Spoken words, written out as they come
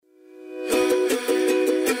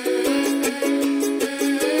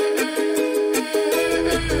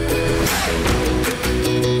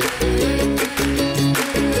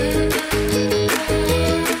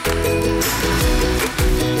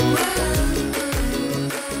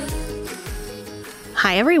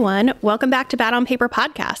Hi, everyone. Welcome back to Bad on Paper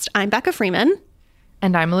Podcast. I'm Becca Freeman.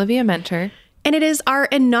 And I'm Olivia Mentor. And it is our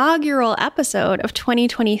inaugural episode of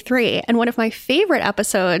 2023 and one of my favorite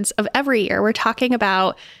episodes of every year. We're talking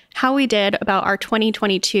about how we did about our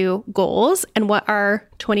 2022 goals and what our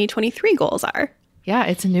 2023 goals are. Yeah,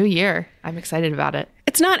 it's a new year. I'm excited about it.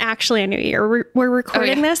 It's not actually a new year. We're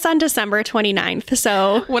recording this on December 29th.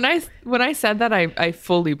 So when I said that, I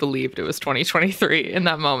fully believed it was 2023 in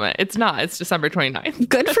that moment. It's not. It's December 29th.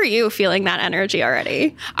 Good for you feeling that energy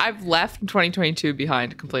already. I've left 2022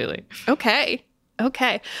 behind completely. Okay.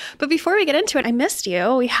 But before we get into it, I missed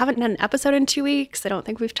you. We haven't done an episode in 2 weeks. I don't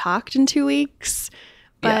think we've talked in 2 weeks.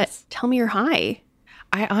 But Tell me your high.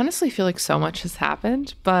 I honestly feel like so much has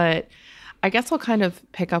happened, but I guess I'll kind of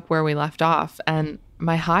pick up where we left off. And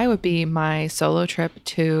my high would be my solo trip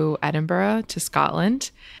to Edinburgh, to Scotland.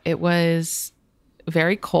 It was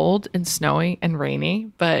very cold and snowy and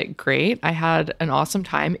rainy, but great. I had an awesome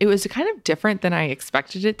time. It was kind of different than I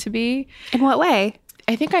expected it to be. In what way?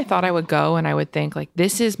 I think I thought I would go and I would think like,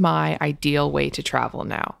 this is my ideal way to travel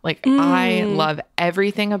now. Like I love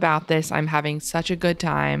everything about this. I'm having such a good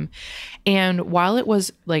time. And while it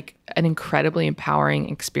was like an incredibly empowering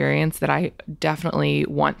experience that I definitely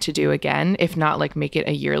want to do again, if not like make it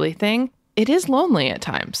a yearly thing, it is lonely at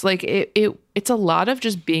times. Like it's a lot of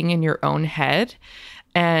just being in your own head.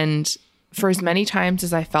 And for as many times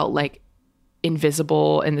as I felt like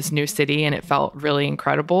invisible in this new city and it felt really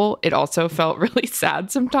incredible, it also felt really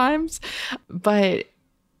sad sometimes. But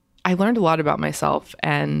I learned a lot about myself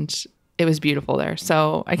and it was beautiful there.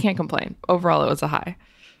 So I can't complain. Overall, it was a high.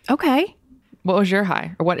 Okay. What was your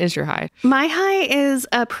high? Or what is your high? My high is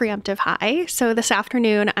a preemptive high. So this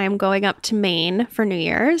afternoon, I'm going up to Maine for New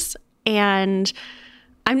Year's and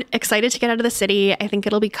I'm excited to get out of the city. I think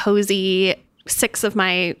it'll be cozy. 6 of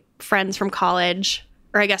my friends from college,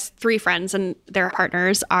 or I guess 3 friends and their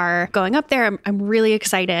partners, are going up there. I'm really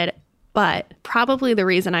excited. But probably the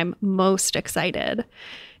reason I'm most excited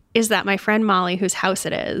is that my friend Molly, whose house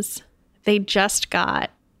it is, they just got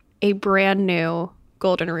a brand new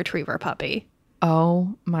golden retriever puppy.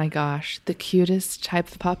 Oh my gosh. The cutest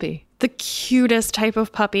type of puppy. The cutest type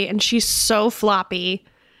of puppy. And she's so floppy.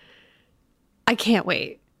 I can't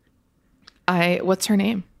wait. What's her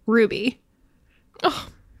name? Ruby. Oh,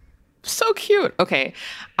 so cute. Okay.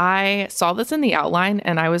 I saw this in the outline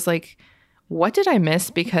and I was like, what did I miss?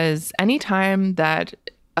 Because anytime that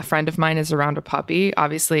a friend of mine is around a puppy,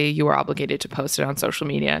 obviously you are obligated to post it on social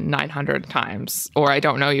media 900 times, or I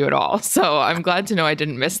don't know you at all. So I'm glad to know I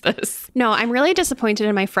didn't miss this. No, I'm really disappointed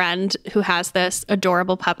in my friend who has this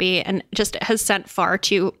adorable puppy and just has sent far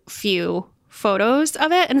too few photos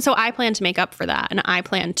of it. And so I plan to make up for that. And I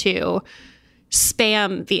plan to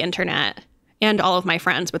spam the internet and all of my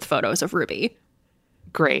friends with photos of Ruby.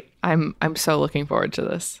 Great. I'm so looking forward to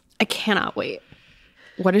this. I cannot wait.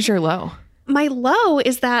 What is your low? My low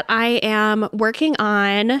is that I am working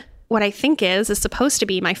on what I think is supposed to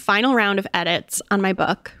be my final round of edits on my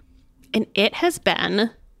book. And it has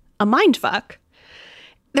been a mindfuck.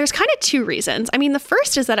 There's kind of 2 reasons. I mean, the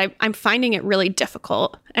first is that I'm finding it really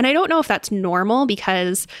difficult. And I don't know if that's normal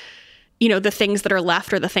because, you know, the things that are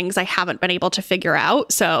left are the things I haven't been able to figure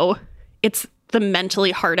out. So it's the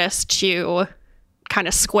mentally hardest to kind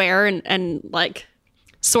of square and like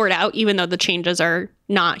sort out, even though the changes are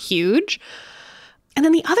not huge. And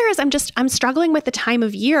then the other is I'm struggling with the time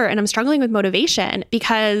of year and I'm struggling with motivation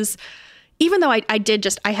because even though I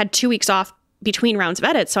had 2 weeks off between rounds of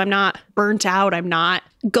edits, so I'm not burnt out. I'm not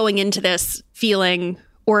going into this feeling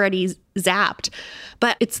already zapped.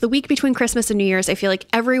 But it's the week between Christmas and New Year's. I feel like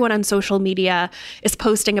everyone on social media is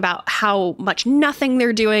posting about how much nothing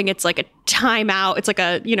they're doing. It's like a timeout. It's like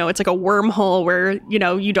a wormhole where, you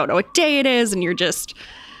know, you don't know what day it is and you're just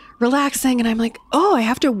relaxing. And I'm like, oh, I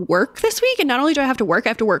have to work this week. And not only do I have to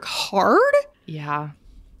work hard. Yeah.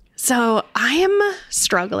 So I am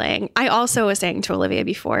struggling. I also was saying to Olivia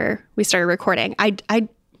before we started recording, I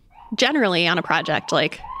generally on a project,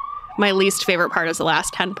 like my least favorite part is the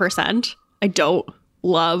last 10%. I don't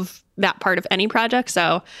love that part of any project.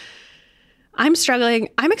 So I'm struggling.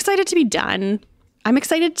 I'm excited to be done. I'm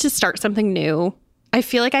excited to start something new. I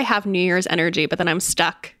feel like I have New Year's energy, but then I'm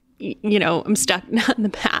stuck. You know, I'm stuck not in the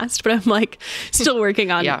past, but I'm like still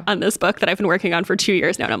working on this book that I've been working on for 2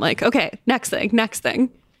 years now. And I'm like, okay, next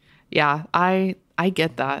thing. Yeah, I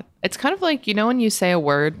get that. It's kind of like, you know, when you say a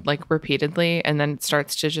word like repeatedly and then it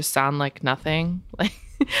starts to just sound like nothing. Like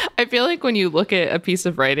I feel like when you look at a piece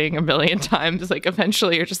of writing a million times, like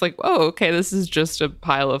eventually you're just like, oh, okay, this is just a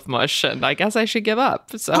pile of mush and I guess I should give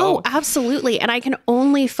up. So oh, absolutely. And I can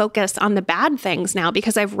only focus on the bad things now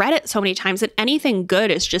because I've read it so many times that anything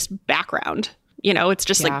good is just background. It's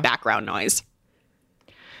just like background noise.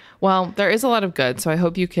 Well, there is a lot of good. So I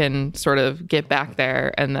hope you can sort of get back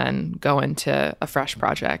there and then go into a fresh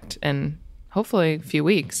project in hopefully a few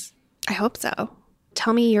weeks. I hope so.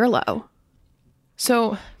 Tell me your low.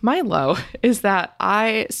 So my low is that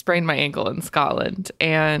I sprained my ankle in Scotland,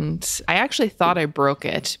 and I actually thought I broke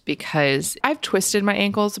it because I've twisted my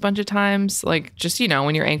ankles a bunch of times, like just,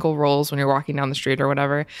 when your ankle rolls when you're walking down the street or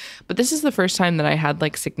whatever. But this is the first time that I had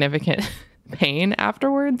like significant pain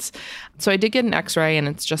afterwards. So I did get an x-ray and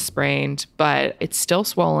it's just sprained, but it's still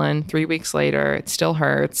swollen 3 weeks later. It still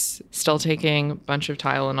hurts, still taking a bunch of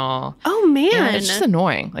Tylenol. Oh man. And it's just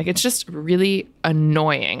annoying. Like it's just really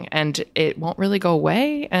annoying and it won't really go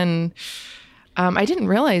away. And I didn't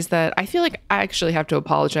realize that. I feel like I actually have to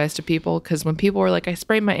apologize to people because when people were like, I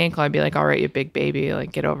sprained my ankle, I'd be like, all right, you big baby,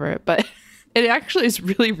 like get over it. But it actually is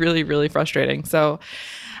really, really, really frustrating. So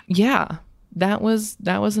yeah. That was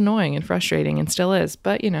annoying and frustrating and still is.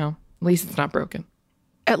 But, at least it's not broken.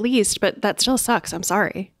 At least, but that still sucks. I'm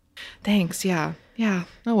sorry. Thanks. Yeah. Yeah.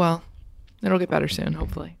 Oh, well, it'll get better soon,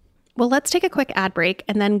 hopefully. Well, let's take a quick ad break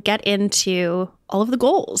and then get into all of the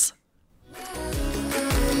goals.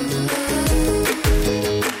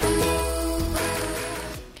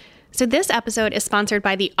 So this episode is sponsored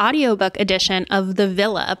by the audiobook edition of The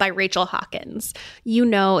Villa by Rachel Hawkins. You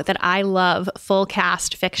know that I love full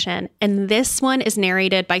cast fiction, and this one is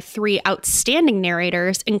narrated by 3 outstanding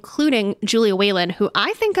narrators, including Julia Whelan, who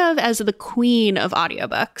I think of as the queen of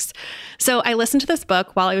audiobooks. So I listened to this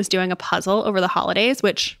book while I was doing a puzzle over the holidays,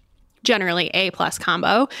 which generally A+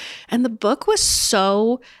 combo, and the book was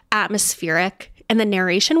so atmospheric. And the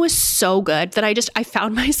narration was so good that I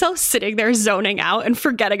found myself sitting there zoning out and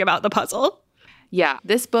forgetting about the puzzle. Yeah,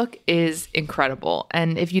 this book is incredible.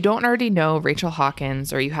 And if you don't already know Rachel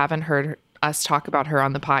Hawkins or you haven't heard us talk about her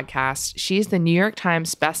on the podcast, she's the New York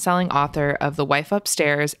Times bestselling author of The Wife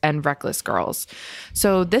Upstairs and Reckless Girls.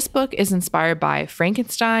 So this book is inspired by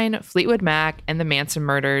Frankenstein, Fleetwood Mac, and the Manson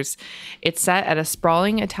murders. It's set at a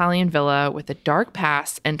sprawling Italian villa with a dark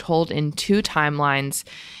past and told in 2 timelines.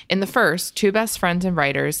 In the first, 2 best friends and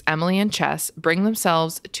writers, Emily and Chess, bring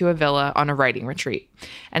themselves to a villa on a writing retreat.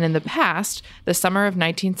 And in the past, the summer of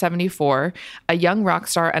 1974, a young rock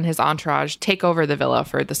star and his entourage take over the villa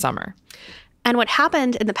for the summer. And what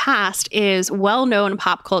happened in the past is well-known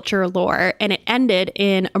pop culture lore, and it ended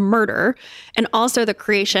in a murder and also the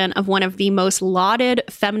creation of one of the most lauded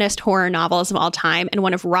feminist horror novels of all time and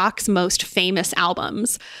one of rock's most famous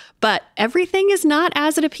albums. But everything is not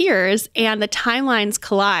as it appears, and the timelines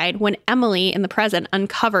collide when Emily in the present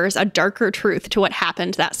uncovers a darker truth to what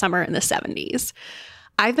happened that summer in the 70s.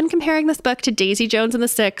 I've been comparing this book to Daisy Jones and the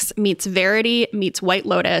Six meets Verity meets White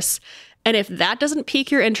Lotus, and if that doesn't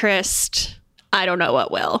pique your interest, I don't know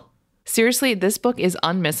what will. Seriously, this book is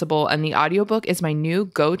unmissable, and the audiobook is my new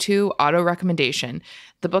go-to auto recommendation.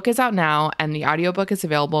 The book is out now, and the audiobook is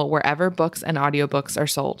available wherever books and audiobooks are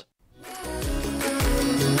sold.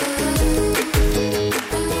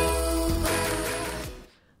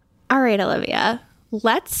 All right, Olivia,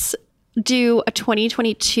 let's do a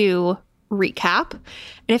 2022 recap. And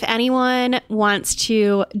if anyone wants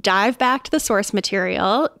to dive back to the source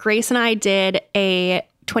material, Grace and I did a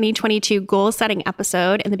 2022 goal setting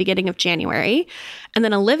episode in the beginning of January. And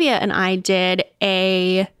then Olivia and I did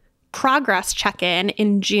a progress check-in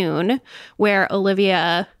in June where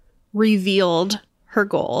Olivia revealed her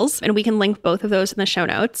goals. And we can link both of those in the show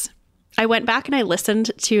notes. I went back and I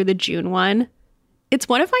listened to the June one. It's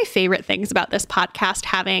one of my favorite things about this podcast,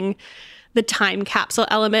 having the time capsule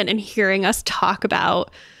element and hearing us talk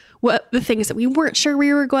about what the things that we weren't sure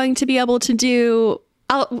we were going to be able to do.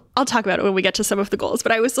 I'll talk about it when we get to some of the goals,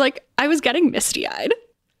 but I was getting misty-eyed.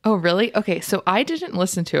 Oh, really? Okay, so I didn't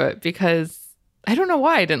listen to it because I don't know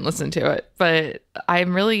why I didn't listen to it, but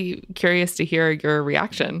I'm really curious to hear your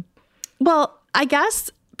reaction. Well, I guess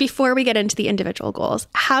before we get into the individual goals,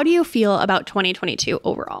 how do you feel about 2022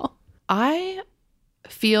 overall? I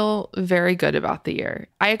feel very good about the year.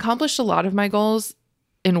 I accomplished a lot of my goals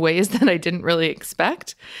in ways that I didn't really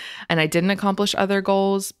expect, and I didn't accomplish other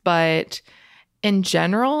goals, but in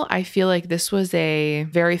general, I feel like this was a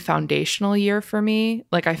very foundational year for me.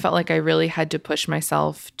 Like I felt like I really had to push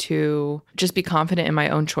myself to just be confident in my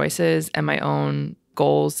own choices and my own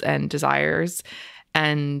goals and desires,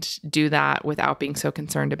 and do that without being so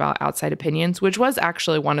concerned about outside opinions, which was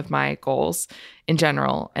actually one of my goals in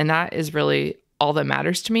general. And that is really all that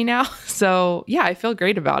matters to me now. So yeah, I feel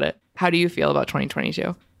great about it. How do you feel about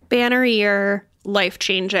 2022? Banner year,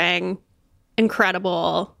 life-changing,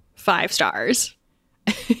 incredible, 5 stars.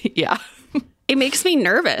 Yeah. It makes me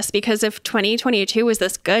nervous because if 2022 was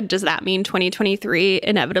this good, does that mean 2023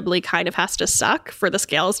 inevitably kind of has to suck for the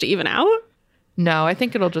scales to even out? No, I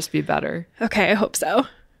think it'll just be better. Okay, I hope so.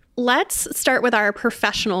 Let's start with our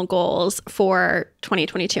professional goals for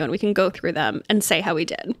 2022 and we can go through them and say how we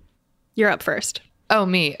did. You're up first. Oh,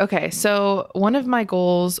 me. Okay. So one of my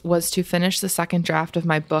goals was to finish the second draft of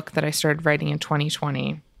my book that I started writing in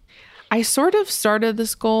 2020. I sort of started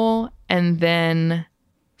this goal and then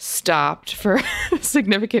stopped for a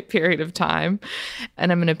significant period of time.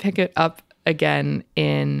 And I'm going to pick it up again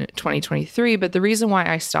in 2023. But the reason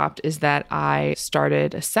why I stopped is that I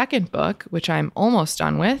started a second book, which I'm almost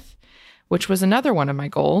done with, which was another one of my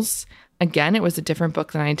goals. Again, it was a different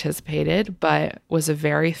book than I anticipated, but was a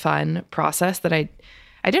very fun process that I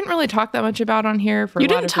didn't really talk that much about on here for a lot of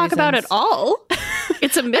reasons. You didn't talk about it all.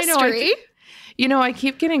 It's a mystery. I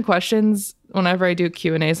keep getting questions whenever I do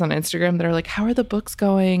Q&As on Instagram that are like, how are the books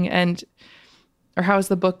going? Or how is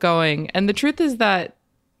the book going? And the truth is that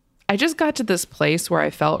I just got to this place where I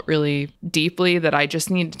felt really deeply that I just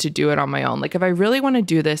needed to do it on my own. Like, if I really want to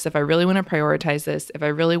do this, if I really want to prioritize this, if I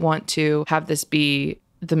really want to have this be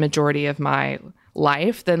the majority of my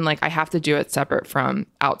life, then like I have to do it separate from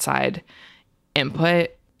outside input.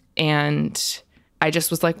 And I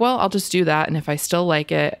just was like, well, I'll just do that. And if I still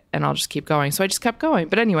like it, and I'll just keep going. So I just kept going.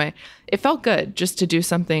 But anyway, it felt good just to do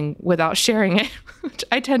something without sharing it.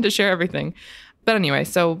 I tend to share everything. But anyway,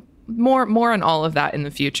 so more on all of that in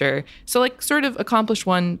the future. So like sort of accomplished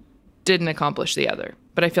one, didn't accomplish the other.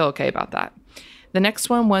 But I feel okay about that. The next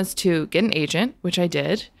one was to get an agent, which I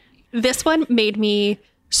did. This one made me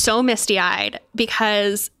so misty-eyed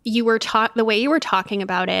because the way you were talking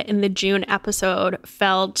about it in the June episode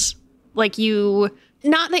felt like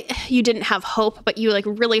not that you didn't have hope, but you like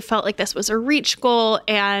really felt like this was a reach goal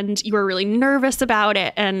and you were really nervous about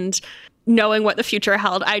it. And knowing what the future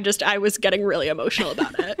held, I was getting really emotional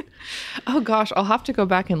about it. Oh gosh, I'll have to go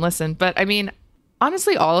back and listen. But I mean,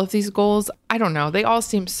 honestly, all of these goals, I don't know, they all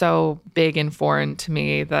seem so big and foreign to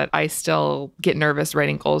me that I still get nervous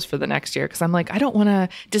writing goals for the next year because I'm like, I don't want to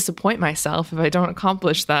disappoint myself if I don't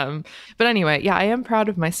accomplish them. But anyway, yeah, I am proud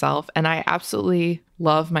of myself and I absolutely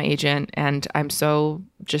love my agent and I'm so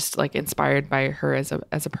just like inspired by her as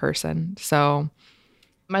a person. So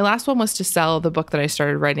my last one was to sell the book that I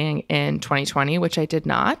started writing in 2020, which I did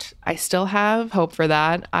not. I still have hope for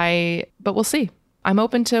that. But we'll see. I'm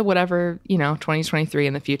open to whatever, 2023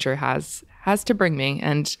 in the future has to bring me.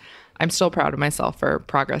 And I'm still proud of myself for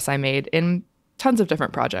progress I made in tons of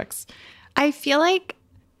different projects. I feel like,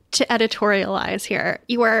 to editorialize here,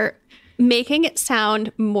 you are making it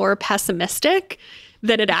sound more pessimistic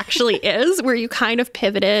than it actually is, where you kind of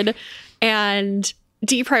pivoted and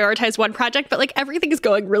deprioritized one project, but like everything is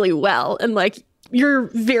going really well. And like you're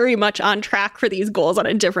very much on track for these goals on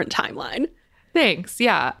a different timeline. Thanks.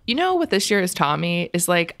 Yeah. What this year has taught me is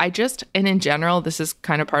like, and in general, this is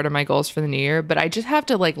kind of part of my goals for the new year, but I just have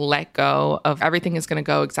to like let go of everything is going to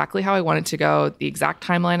go exactly how I want it to go, the exact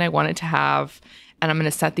timeline I want it to have. And I'm going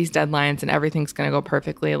to set these deadlines and everything's going to go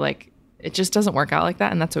perfectly. Like it just doesn't work out like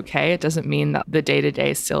that. And that's okay. It doesn't mean that the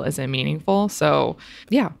day-to-day still isn't meaningful. So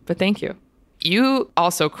yeah, but thank you. You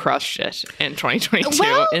also crushed it in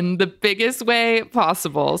 2022 in the biggest way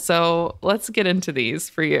possible. So let's get into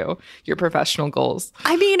these for you, your professional goals.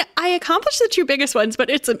 I mean, I accomplished the two biggest ones,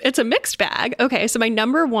 but it's a mixed bag. Okay, so my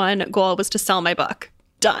number one goal was to sell my book.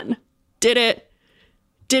 Done. Did it.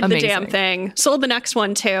 Did Amazing. The damn thing. Sold the next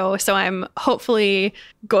one too. So I'm hopefully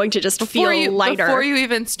going to just feel lighter. Before you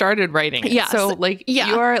even started writing it. Yes. So like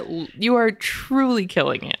you are truly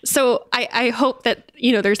killing it. So I hope that,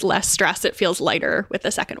 there's less stress. It feels lighter with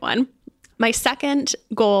the second one. My second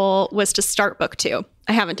goal was to start book 2.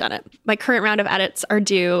 I haven't done it. My current round of edits are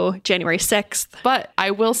due January 6th. But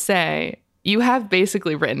I will say, you have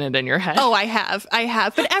basically written it in your head. Oh, I have.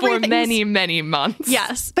 But everything's... For many, many months.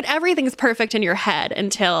 Yes. But everything's perfect in your head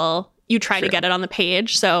until you try to get it on the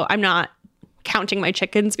page. So I'm not counting my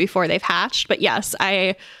chickens before they've hatched. But yes,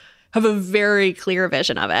 I have a very clear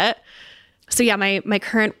vision of it. So yeah, my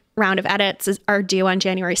current round of edits are due on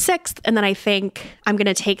January 6th. And then I think I'm going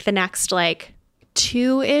to take the next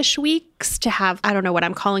 2-ish weeks to have, I don't know what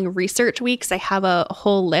I'm calling research weeks. I have a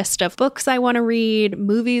whole list of books I want to read,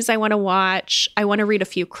 movies I want to watch. I want to read a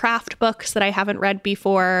few craft books that I haven't read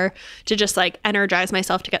before to just energize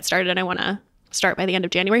myself to get started. And I want to start by the end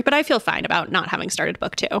of January, but I feel fine about not having started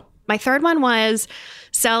book 2. My third one was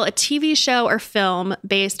sell a TV show or film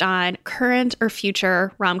based on current or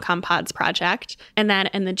future Rom-Com Pods project. And then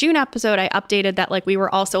in the June episode, I updated that we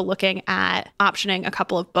were also looking at optioning a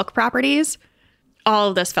couple of book properties. All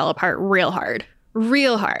of this fell apart real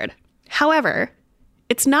hard. However,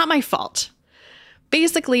 it's not my fault.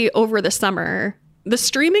 basically over the summer, the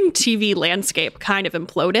streaming TV landscape kind of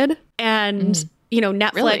imploded. And,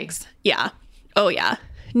 Netflix. Really? Yeah. Oh, yeah.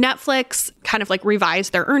 Netflix kind of like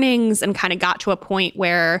revised their earnings and kind of got to a point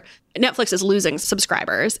where Netflix is losing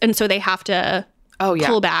subscribers. And so they have to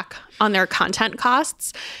pull back on their content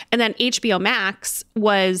costs. And then HBO Max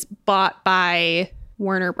was bought by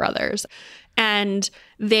Warner Brothers. And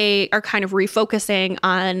they are kind of refocusing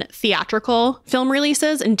on theatrical film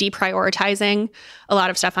releases and deprioritizing a lot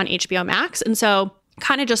of stuff on HBO Max. And so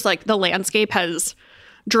kind of just like the landscape has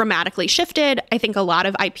dramatically shifted. I think a lot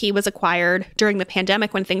of IP was acquired during the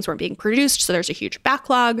pandemic when things weren't being produced. So there's a huge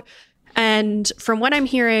backlog. And from what I'm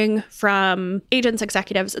hearing from agents,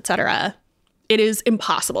 executives, et cetera, it is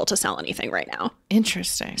impossible to sell anything right now.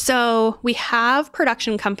 Interesting. So we have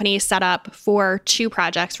production companies set up for 2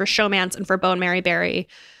 projects, for Showmance and for Bone Mary Berry,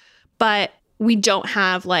 but we don't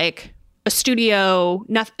have like a studio,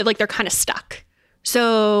 nothing, like they're kind of stuck.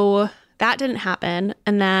 So that didn't happen.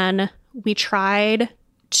 And then we tried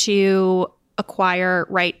to acquire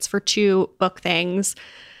rights for 2 book things,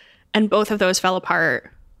 and both of those fell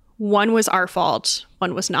apart. One was our fault,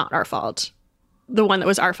 one was not our fault. The one that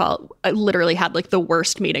was our fault, I literally had like the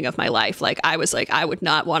worst meeting of my life. Like I was like, I would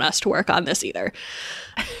not want us to work on this either.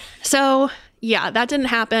 So yeah, that didn't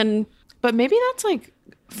happen. But maybe that's like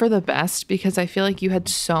for the best, because I feel like you had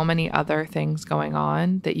so many other things going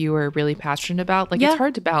on that you were really passionate about. Like it's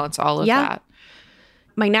hard to balance all of that.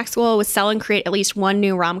 My next goal was sell and create at least 1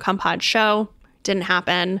 new Rom-Com Pod show. Didn't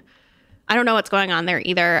happen. I don't know what's going on there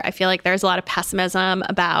either. I feel like there's a lot of pessimism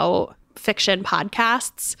about fiction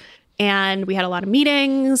podcasts. And we had a lot of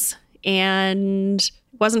meetings, and it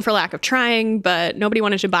wasn't for lack of trying, but nobody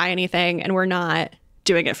wanted to buy anything, and we're not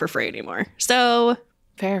doing it for free anymore. So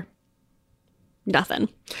fair. Nothing.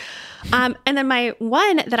 And then my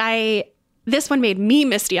one this one made me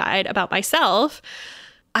misty-eyed about myself.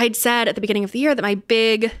 I'd said at the beginning of the year that my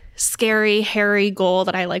big, scary, hairy goal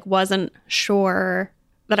that I like wasn't sure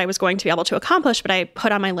that I was going to be able to accomplish, but I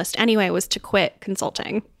put on my list anyway, was to quit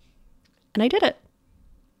consulting. And I did it.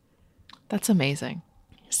 That's amazing.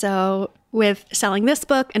 So with selling this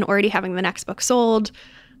book and already having the next book sold,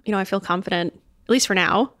 I feel confident, at least for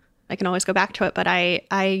now. I can always go back to it. But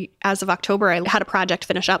I as of October, I had a project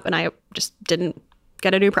finish up and I just didn't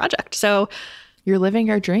get a new project. So you're living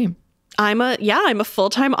your dream. I'm a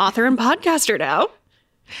full-time author and podcaster now.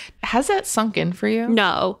 Has that sunk in for you?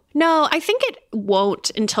 No, I think it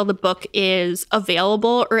won't until the book is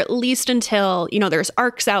available, or at least until, there's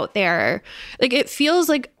arcs out there. Like it feels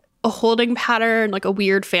like a holding pattern, like a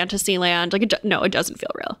weird fantasy land. Like, it doesn't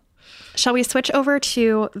feel real. Shall we switch over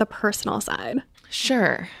to the personal side?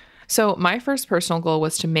 Sure. So my first personal goal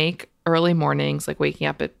was to make early mornings, like waking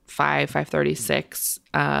up at 5:30, 6,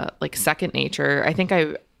 like second nature. I think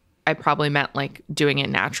I probably meant like doing it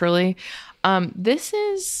naturally. This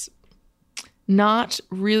is not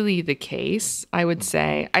really the case, I would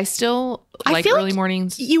say. I still like early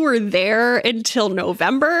mornings. You were there until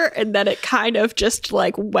November, and then it kind of just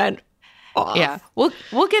like went off. Yeah.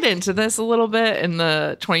 We'll get into this a little bit in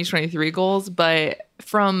the 2023 goals, but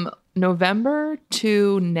from November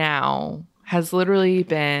to now has literally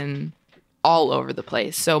been all over the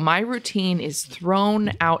place. So my routine is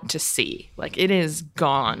thrown out to sea. Like it is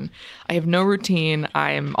gone. I have no routine.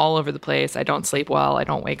 I am all over the place. I don't sleep well. I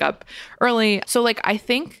don't wake up early. So like I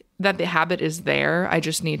think that the habit is there. I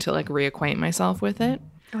just need to like reacquaint myself with it.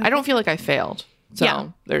 I don't feel like I failed.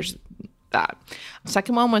 So there's that.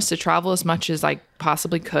 Second one was to travel as much as I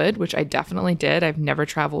possibly could, which I definitely did. I've never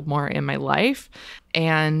traveled more in my life.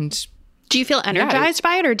 And do you feel energized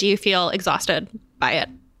by it, or do you feel exhausted by it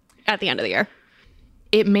at the end of the year?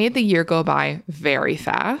 It made the year go by very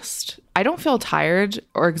fast. I don't feel tired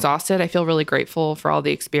or exhausted. I feel really grateful for all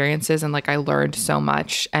the experiences, and like I learned so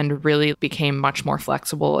much and really became much more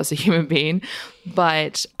flexible as a human being.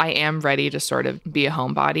 But I am ready to sort of be a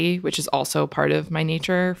homebody, which is also part of my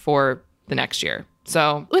nature for the next year.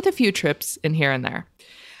 So with a few trips in here and there.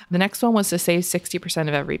 The next one was to save 60%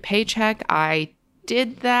 of every paycheck. I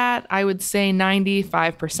did that, I would say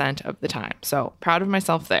 95% of the time. So proud of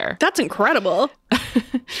myself there. That's incredible.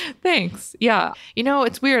 Thanks. Yeah.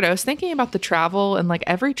 It's weird. I was thinking about the travel, and like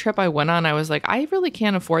every trip I went on, I was like, I really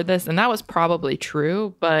can't afford this. And that was probably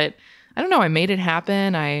true, but I don't know. I made it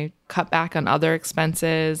happen. I cut back on other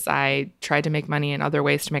expenses. I tried to make money in other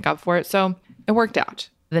ways to make up for it. So it worked out.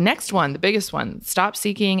 The next one, the biggest one, stop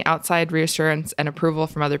seeking outside reassurance and approval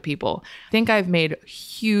from other people. I think I've made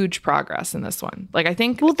huge progress in this one.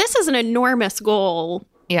 Well, this is an enormous goal.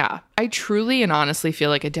 Yeah. I truly and honestly feel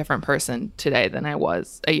like a different person today than I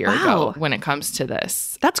was a year ago when it comes to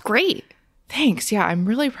this. That's great. Thanks. Yeah, I'm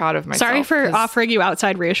really proud of myself. Sorry for offering you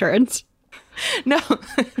outside reassurance. No,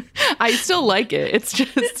 I still like it. It's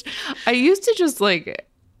just, I used to just like,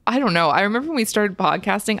 I don't know. I remember when we started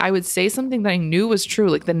podcasting, I would say something that I knew was true,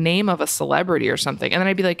 like the name of a celebrity or something. And then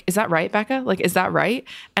I'd be like, is that right, Becca? Like, is that right?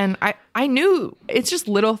 And I knew. It's just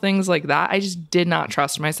little things like that. I just did not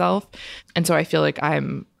trust myself. And so I feel like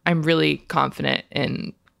I'm really confident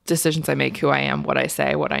in decisions I make, who I am, what I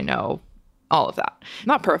say, what I know, all of that.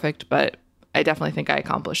 Not perfect, but I definitely think I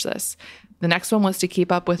accomplished this. The next one was to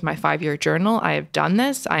keep up with my 5-year journal. I have done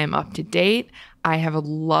this. I am up to date. I have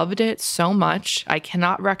loved it so much. I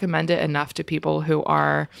cannot recommend it enough to people who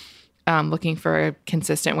are looking for a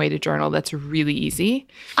consistent way to journal that's really easy.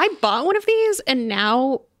 I bought one of these and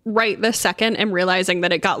now, right this second, am realizing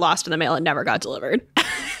that it got lost in the mail and never got delivered.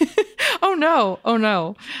 Oh, no. Oh,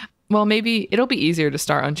 no. Well, maybe it'll be easier to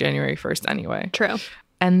start on January 1st anyway. True.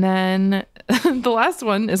 And then the last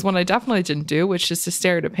one is one I definitely didn't do, which is to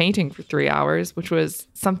stare at a painting for 3 hours, which was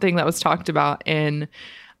something that was talked about in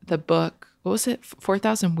the book. What was it?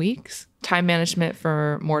 4,000 Weeks? Time Management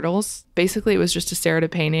for Mortals. Basically, it was just to stare at a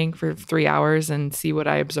painting for 3 hours and see what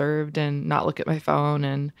I observed and not look at my phone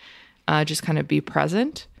and just kind of be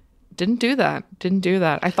present. Didn't do that.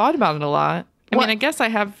 I thought about it a lot. I mean, I guess I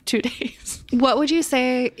have 2 days. What would you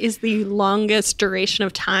say is the longest duration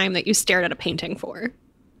of time that you stared at a painting for?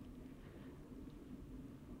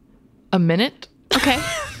 A minute. Okay.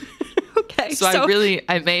 Okay. So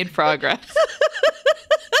I made progress.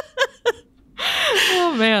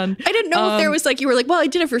 Oh, man. I didn't know if there was like, you were like, well, I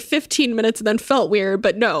did it for 15 minutes and then felt weird,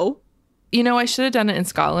 but no. You know, I should have done it in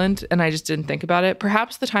Scotland and I just didn't think about it.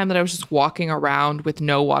 Perhaps the time that I was just walking around with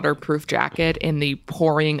no waterproof jacket in the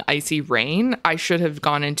pouring icy rain, I should have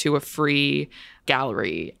gone into a free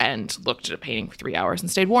gallery and looked at a painting for 3 hours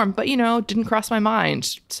and stayed warm. But, you know, didn't cross my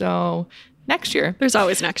mind. So next year. There's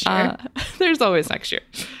always next year. There's always next year.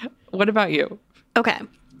 What about you? Okay.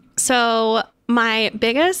 So my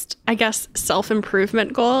biggest, I guess,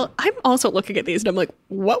 self-improvement goal, I'm also looking at these and I'm like,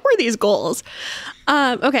 what were these goals?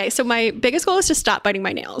 Okay, so my biggest goal is to stop biting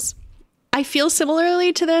my nails. I feel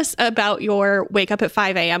similarly to this about your wake up at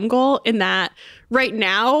 5 a.m. goal in that right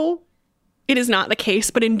now it is not the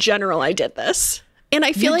case, but in general, I did this. And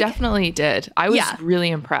I feel you definitely did. I was really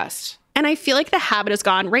impressed. And I feel like the habit is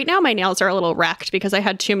gone. Right now, my nails are a little wrecked because I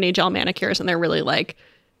had too many gel manicures and they're really like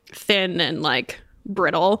thin and like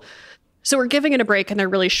brittle. So we're giving it a break and they're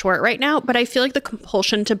really short right now. But I feel like the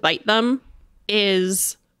compulsion to bite them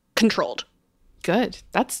is controlled. Good.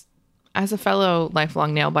 That's, as a fellow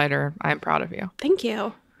lifelong nail biter, I'm proud of you. Thank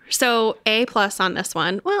you. So A+ on this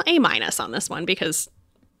one. Well, A- on this one because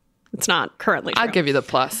it's not currently true. I'll give you the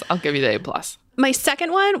plus. I'll give you the A+. My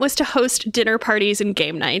second one was to host dinner parties and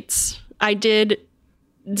game nights. I did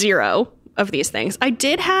 0 of these things. I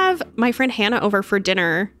did have my friend Hannah over for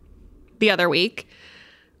dinner the other week.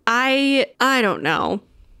 I don't know.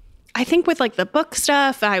 I think with like the book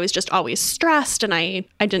stuff, I was just always stressed and I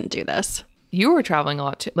didn't do this. You were traveling a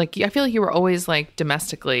lot too. Like, I feel like you were always like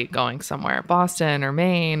domestically going somewhere, Boston or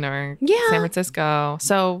Maine or San Francisco.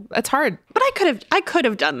 So it's hard. But I could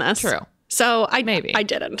have done this. True. So I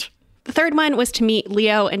didn't. The third one was to meet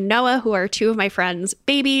Leo and Noah, who are 2 of my friends'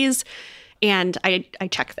 babies. And I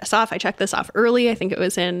checked this off. I checked this off early. I think it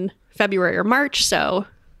was in February or March. So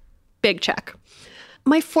big check.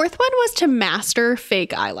 My fourth one was to master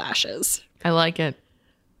fake eyelashes. I like it.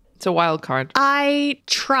 It's a wild card. I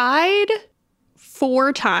tried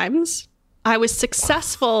 4 times. I was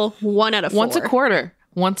successful 1 out of 4. Once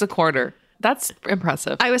a quarter. That's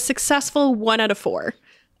impressive. I was successful 1 out of 4.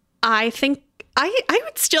 I think I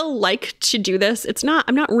would still like to do this.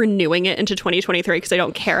 I'm not renewing it into 2023 because I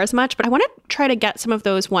don't care as much, but I want to try to get some of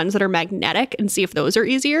those ones that are magnetic and see if those are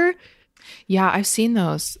easier. Yeah, I've seen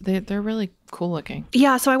those. They're really cool looking.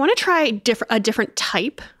 Yeah, so I want to try a different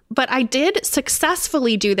type, but I did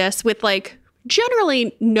successfully do this with like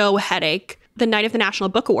generally no headache the night of the National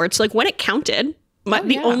Book Awards. So like when it counted,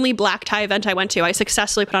 the only black tie event I went to, I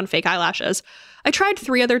successfully put on fake eyelashes. I tried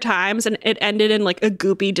 3 other times and it ended in like a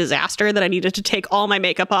goopy disaster that I needed to take all my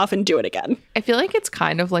makeup off and do it again. I feel like it's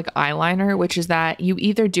kind of like eyeliner, which is that you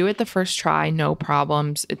either do it the first try, no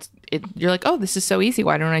problems. You're like, oh, this is so easy.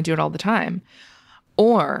 Why don't I do it all the time?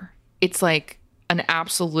 Or it's like an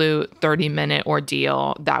absolute 30-minute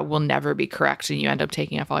ordeal that will never be correct and you end up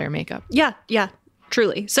taking off all your makeup. Yeah,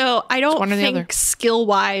 truly. So I don't think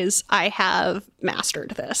skill-wise I have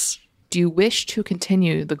mastered this. Do you wish to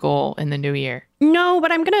continue the goal in the new year? No,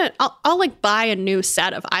 but I'll like buy a new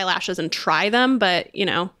set of eyelashes and try them, but you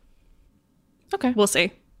know. Okay. We'll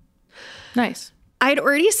see. Nice. I'd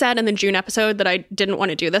already said in the June episode that I didn't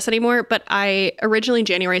want to do this anymore, but I originally in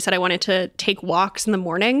January said I wanted to take walks in the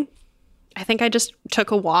morning. I think I just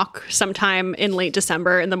took a walk sometime in late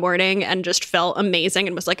December in the morning and just felt amazing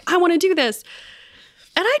and was like, I want to do this.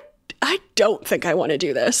 And I don't think I want to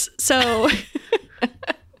do this. So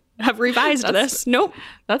have revised this. Nope.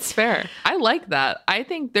 That's fair. I like that. I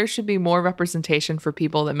think there should be more representation for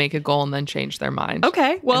people that make a goal and then change their mind.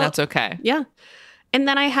 Okay. Well, and that's okay. Yeah. And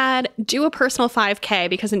then I had do a personal 5K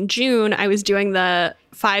because in June I was doing the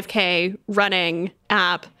 5K running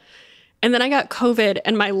app. And then I got COVID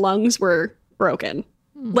and my lungs were broken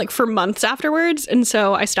like for months afterwards. And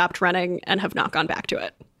so I stopped running and have not gone back to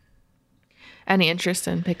it. Any interest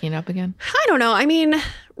in picking up again? I don't know. I mean,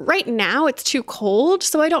 right now it's too cold,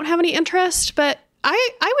 so I don't have any interest, but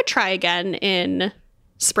I would try again in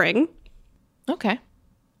spring. Okay.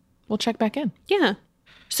 We'll check back in. Yeah.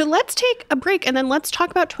 So let's take a break and then let's talk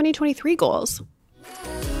about 2023 goals.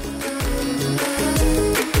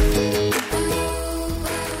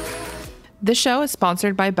 This show is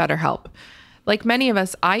sponsored by BetterHelp. Like many of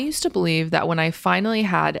us, I used to believe that when I finally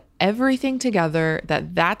had everything together,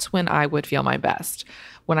 that's when I would feel my best.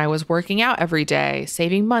 When I was working out every day,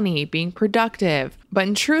 saving money, being productive. But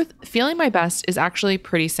in truth, feeling my best is actually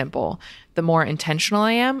pretty simple. The more intentional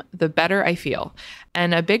I am, the better I feel.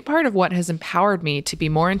 And a big part of what has empowered me to be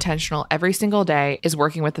more intentional every single day is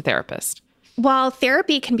working with a therapist. While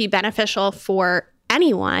therapy can be beneficial for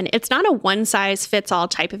anyone, it's not a one-size-fits-all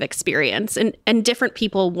type of experience, and different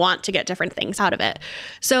people want to get different things out of it.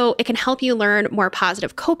 So it can help you learn more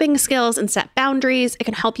positive coping skills and set boundaries. It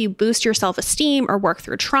can help you boost your self-esteem or work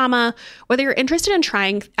through trauma. Whether you're interested in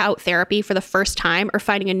trying out therapy for the first time or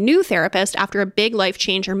finding a new therapist after a big life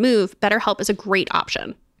change or move, BetterHelp is a great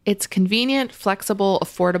option. It's convenient, flexible,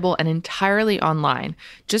 affordable, and entirely online.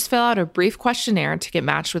 Just fill out a brief questionnaire to get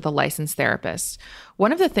matched with a licensed therapist.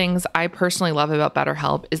 One of the things I personally love about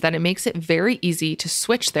BetterHelp is that it makes it very easy to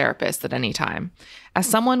switch therapists at any time. As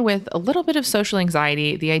someone with a little bit of social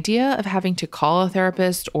anxiety, the idea of having to call a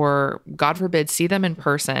therapist or, God forbid, see them in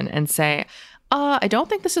person and say, I don't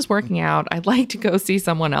think this is working out, I'd like to go see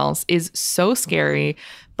someone else, is so scary.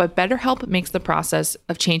 But BetterHelp makes the process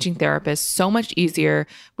of changing therapists so much easier,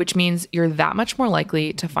 which means you're that much more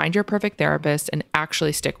likely to find your perfect therapist and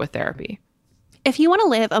actually stick with therapy. If you want to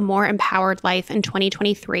live a more empowered life in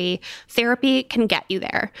 2023, therapy can get you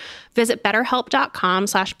there. Visit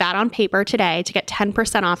betterhelp.com/badonpaper today to get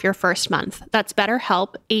 10% off your first month. That's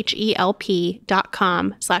BetterHelp,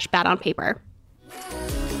 HELP.com/badonpaper.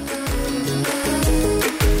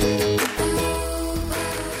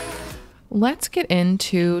 Let's get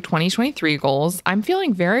into 2023 goals. I'm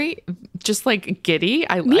feeling very just like giddy.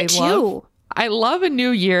 Me too. I love a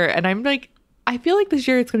new year, and I'm like, I feel like this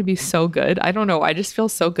year it's going to be so good. I don't know. I just feel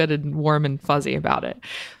so good and warm and fuzzy about it.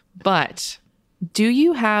 But do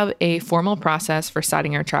you have a formal process for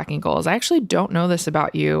setting or tracking goals? I actually don't know this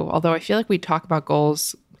about you, although I feel like we talk about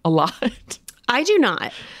goals a lot. I do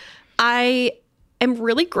not. I am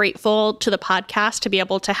really grateful to the podcast to be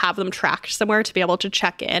able to have them tracked somewhere, to be able to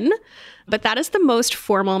check in. But that is the most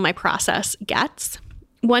formal my process gets.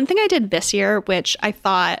 One thing I did this year, which I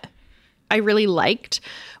thought I really liked,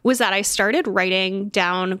 was that I started writing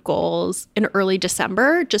down goals in early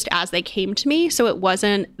December just as they came to me. So it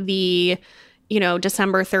wasn't the,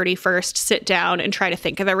 December 31st, sit down and try to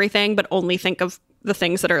think of everything, but only think of the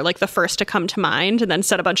things that are like the first to come to mind and then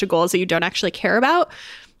set a bunch of goals that you don't actually care about.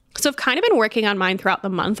 So I've kind of been working on mine throughout the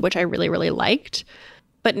month, which I really, really liked.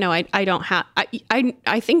 But no, I don't have,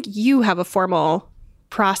 I think you have a formal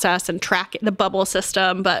process and track the bubble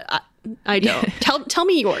system, but I don't. Tell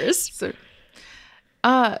me yours.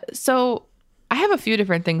 So I have a few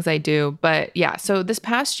different things I do, but yeah. So this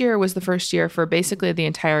past year was the first year for basically the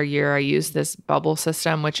entire year I used this bubble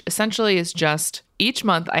system, which essentially is just each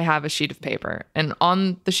month I have a sheet of paper, and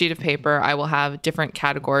on the sheet of paper, I will have different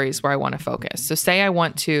categories where I want to focus. So say I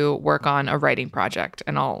want to work on a writing project,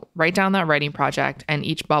 and I'll write down that writing project, and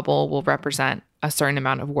each bubble will represent a certain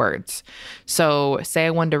amount of words. So say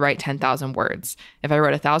I wanted to write 10,000 words. If I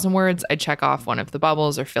wrote 1,000 words, I'd check off one of the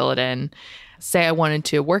bubbles or fill it in. Say I wanted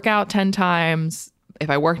to work out 10 times.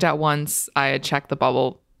 If I worked out once, I'd check the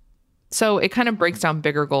bubble. So it kind of breaks down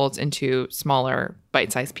bigger goals into smaller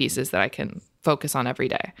bite-sized pieces that I can focus on every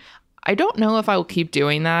day. I don't know if I will keep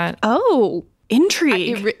doing that. Oh,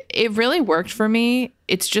 intrigue. It really worked for me.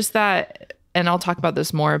 It's just that, and I'll talk about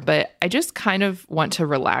this more, but I just kind of want to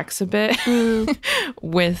relax a bit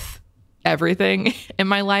with everything in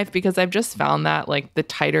my life, because I've just found that like the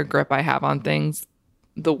tighter grip I have on things,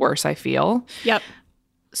 the worse I feel. Yep.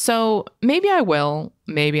 So maybe I will,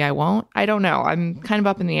 maybe I won't. I don't know. I'm kind of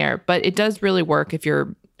up in the air, but it does really work if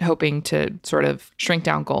you're hoping to sort of shrink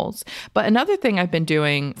down goals. But another thing I've been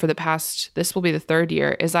doing for the past, this will be the third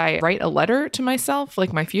year, is I write a letter to myself,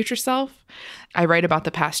 like my future self. I write about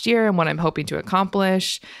the past year and what I'm hoping to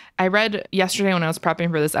accomplish. I read yesterday when I was prepping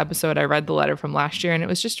for this episode, I read the letter from last year, and it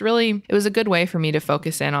was just really, it was a good way for me to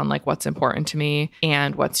focus in on like what's important to me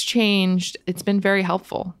and what's changed. It's been very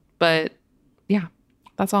helpful. But yeah,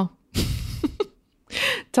 that's all.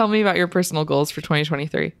 Tell me about your personal goals for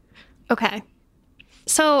 2023. Okay.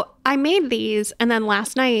 So I made these, and then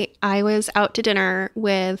last night I was out to dinner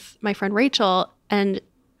with my friend Rachel, and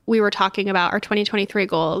we were talking about our 2023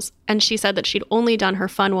 goals, and she said that she'd only done her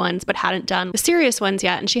fun ones but hadn't done the serious ones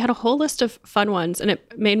yet, and she had a whole list of fun ones, and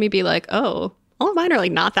it made me be like, oh, all of mine are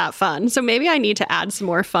like not that fun. So maybe I need to add some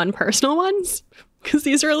more fun personal ones because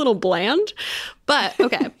these are a little bland. But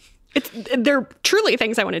okay, they're truly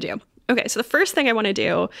things I want to do. Okay, so the first thing I want to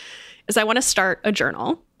do is I want to start a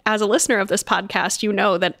journal. As a listener of this podcast, you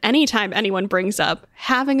know that anytime anyone brings up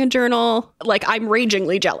having a journal, like I'm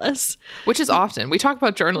ragingly jealous. Which is often. We talk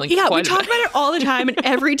about journaling. Yeah, we talk about it all the time. And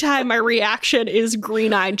every time my reaction is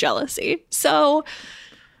green-eyed jealousy. So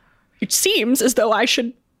it seems as though I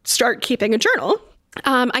should start keeping a journal.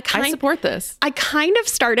 I support this. I kind of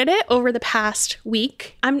started it over the past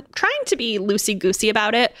week. I'm trying to be loosey-goosey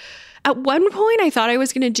about it. At one point, I thought I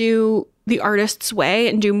was going to do the artist's way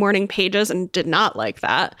and do morning pages and did not like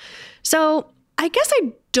that. So I guess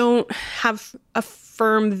I don't have a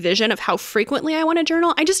firm vision of how frequently I want to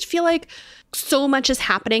journal. I just feel like so much is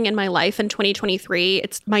happening in my life in 2023.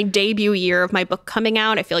 It's my debut year of my book coming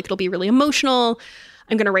out. I feel like it'll be really emotional.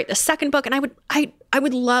 I'm going to write the second book, and I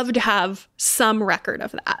would love to have some record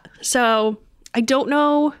of that. So I don't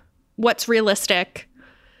know what's realistic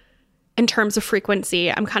in terms of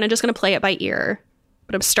frequency. I'm kind of just going to play it by ear,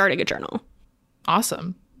 but I'm starting a journal.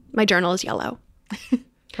 Awesome. My journal is yellow.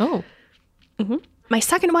 Oh. Mm-hmm. My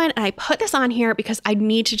second one, and I put this on here because I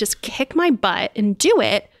need to just kick my butt and do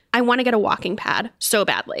it. I want to get a walking pad so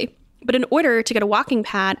badly. But in order to get a walking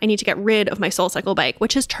pad, I need to get rid of my SoulCycle bike,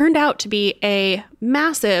 which has turned out to be a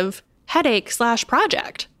massive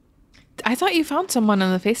headache/project. I thought you found someone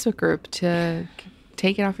in the Facebook group to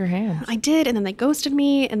take it off your hands. I did, and then they ghosted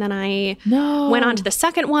me, and then I went on to the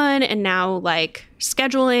second one, and now like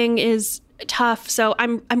scheduling is tough. So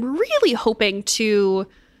I'm really hoping to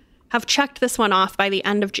have checked this one off by the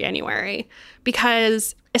end of January,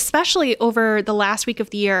 because especially over the last week of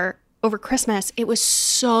the year, over Christmas, it was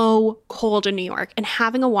so cold in New York, and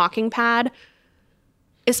having a walking pad,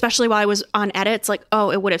 especially while I was on edits, like, oh,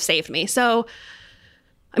 it would have saved me. So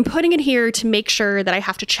I'm putting it here to make sure that I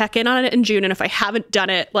have to check in on it in June. And if I haven't done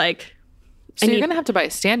it, like... So you're going to have to buy a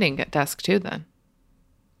standing desk too then?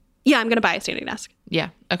 Yeah, I'm going to buy a standing desk. Yeah.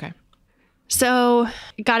 Okay. So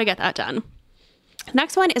got to get that done.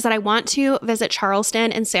 Next one is that I want to visit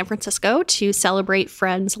Charleston and San Francisco to celebrate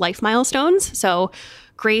friends' life milestones. So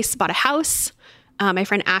Grace bought a house. My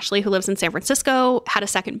friend Ashley, who lives in San Francisco, had a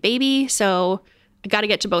second baby. So I got to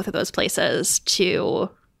get to both of those places to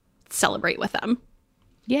celebrate with them.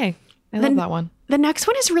 Yay. I love that one. The next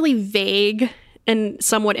one is really vague and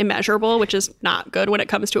somewhat immeasurable, which is not good when it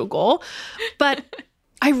comes to a goal. But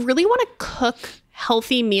I really want to cook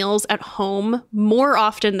healthy meals at home more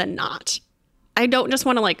often than not. I don't just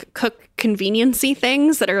want to like cook conveniency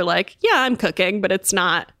things that are like, yeah, I'm cooking, but it's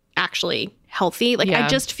not actually healthy. Like, I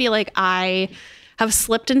just feel like I have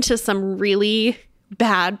slipped into some really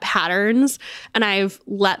bad patterns, and I've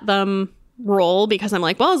let them roll because I'm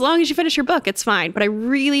like, well, as long as you finish your book, it's fine. But I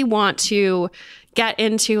really want to get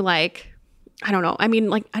into like, I don't know. I mean,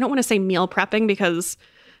 like, I don't want to say meal prepping because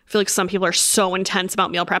I feel like some people are so intense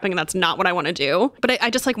about meal prepping and that's not what I want to do. But I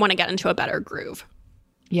just like want to get into a better groove.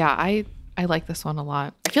 Yeah, I like this one a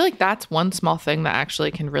lot. I feel like that's one small thing that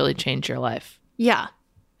actually can really change your life. Yeah.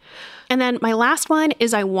 And then my last one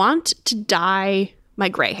is I want to dye my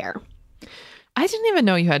gray hair. I didn't even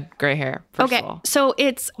know you had gray hair. First of all. So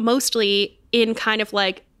it's mostly in kind of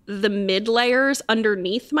like the mid layers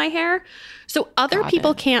underneath my hair. So other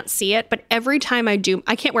people can't see it, but every time I do,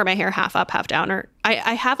 I can't wear my hair half up, half down. Or I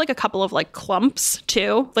have like a couple of like clumps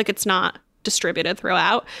too. Like it's not distributed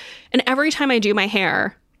throughout. And every time I do my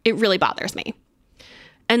hair, it really bothers me.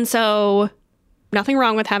 And so nothing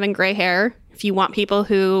wrong with having gray hair. If you want people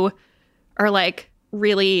who are like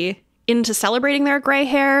really into celebrating their gray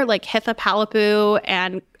hair, like Hitha Palapu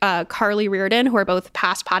and Carly Reardon, who are both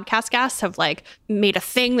past podcast guests, have like made a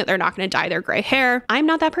thing that they're not going to dye their gray hair. I'm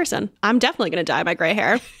not that person. I'm definitely going to dye my gray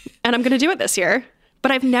hair, and I'm going to do it this year.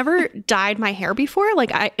 But I've never dyed my hair before.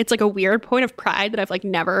 Like it's like a weird point of pride that I've like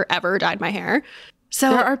never ever dyed my hair.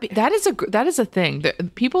 So that is a thing. The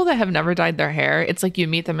people that have never dyed their hair, it's like you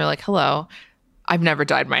meet them, you're like, hello, I've never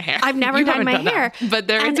dyed my hair. I've never dyed my hair. But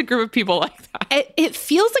there is a group of people like that. It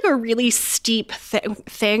feels like a really steep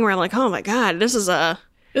thing where I'm like, oh my God, this is a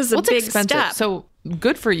big step. So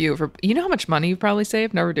good for you. You know how much money you've probably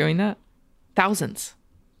saved never doing that? Thousands.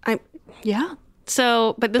 Yeah.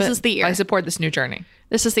 So, but this is the year. I support this new journey.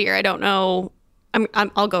 This is the year. I don't know.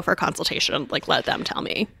 I'll go for a consultation. Like, let them tell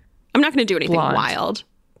me. I'm not going to do anything wild.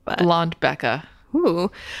 But Blonde Becca.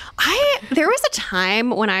 Ooh, there was a time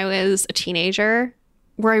when I was a teenager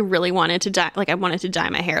where I really wanted to dye. Like, I wanted to dye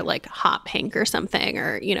my hair like hot pink or something,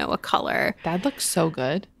 or a color. That looks so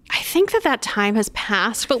good. I think that time has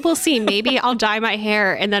passed, but we'll see. Maybe I'll dye my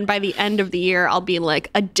hair, and then by the end of the year, I'll be like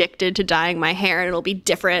addicted to dyeing my hair, and it'll be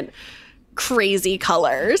different, crazy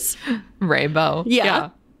colors. Rainbow. Yeah.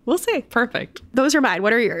 We'll see. Perfect. Those are mine.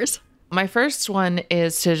 What are yours? My first one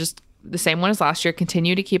is to just the same one as last year,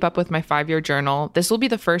 continue to keep up with my 5-year journal. This will be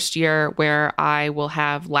the first year where I will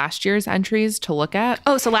have last year's entries to look at.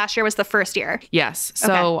 Oh, so last year was the first year. Yes.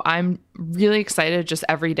 So I'm really excited just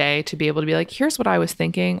every day to be able to be like, here's what I was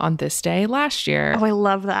thinking on this day last year. Oh, I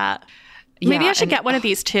love that. Maybe I should get one of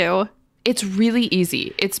these too. It's really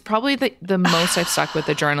easy. It's probably the most I've stuck with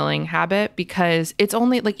the journaling habit because it's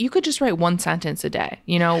only like you could just write one sentence a day.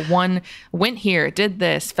 One went here, did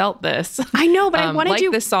this, felt this. I know, but I want to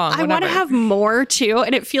do this song. I want to have more too,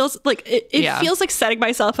 and it feels like it feels like setting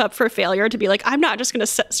myself up for failure to be like, I'm not just going to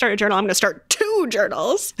start a journal. I'm going to start 2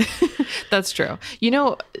 journals. That's true.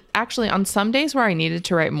 Actually, on some days where I needed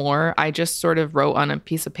to write more, I just sort of wrote on a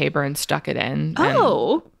piece of paper and stuck it in.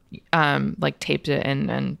 Oh, and, like taped it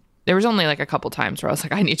in and. There was only like a couple times where I was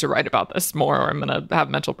like, I need to write about this more or I'm going to have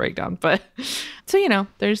a mental breakdown. But so,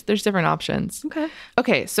 there's different options.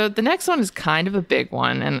 Okay. So the next one is kind of a big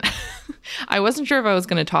one. And I wasn't sure if I was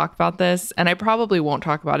going to talk about this and I probably won't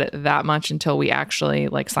talk about it that much until we actually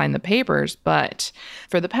like sign the papers. But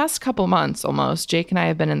for the past couple months almost, Jake and I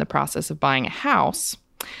have been in the process of buying a house.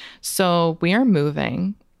 So we are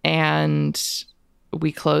moving and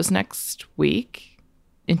we close next week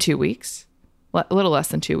in 2 weeks. A little less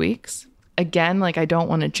than 2 weeks. Again, like I don't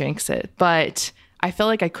want to jinx it, but I feel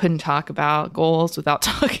like I couldn't talk about goals without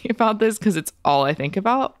talking about this because it's all I think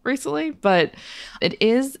about recently. But it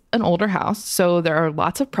is an older house, so there are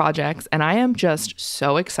lots of projects, and I am just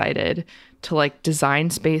so excited to like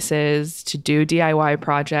design spaces, to do DIY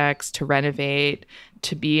projects, to renovate,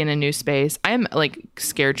 to be in a new space. I am like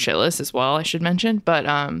scared shitless as well, I should mention, but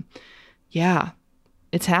yeah,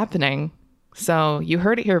 it's happening. So you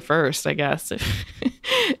heard it here first, I guess,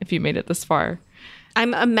 if you made it this far.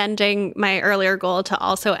 I'm amending my earlier goal to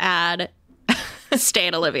also add stay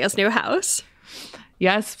at Olivia's new house.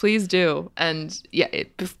 Yes, please do. And yeah,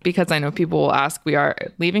 because I know people will ask, we are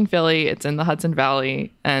leaving Philly. It's in the Hudson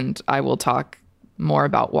Valley. And I will talk more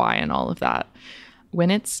about why and all of that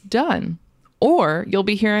when it's done. Or you'll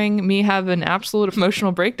be hearing me have an absolute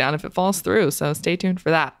emotional breakdown if it falls through. So stay tuned for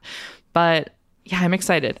that. But yeah, I'm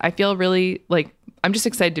excited. I feel really like I'm just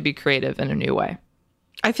excited to be creative in a new way.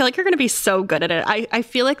 I feel like you're going to be so good at it. I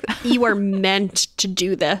feel like you are meant to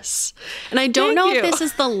do this. And I don't know if this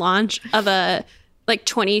is the launch of a like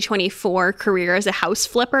 2024 career as a house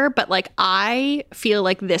flipper, but like I feel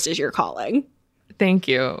like this is your calling. Thank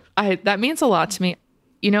you. That means a lot to me.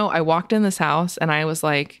 I walked in this house and I was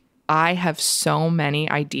like, I have so many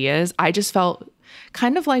ideas. I just felt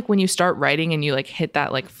kind of like when you start writing and you like hit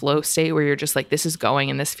that like flow state where you're just like, this is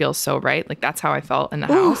going and this feels so right. Like that's how I felt in the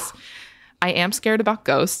house. I am scared about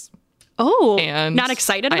ghosts. Oh, and not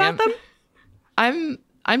excited about them?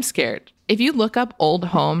 I'm scared. If you look up old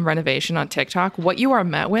home renovation on TikTok, what you are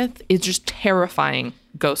met with is just terrifying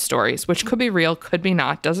ghost stories, which could be real, could be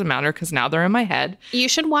not, doesn't matter because now they're in my head. You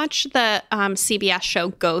should watch the CBS show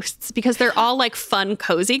Ghosts because they're all like fun,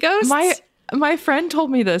 cozy ghosts. My friend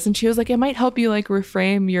told me this and she was like, it might help you like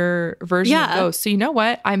reframe your version of ghosts. So you know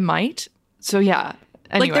what? I might. So yeah.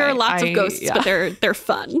 Anyway, like there are lots of ghosts, but they're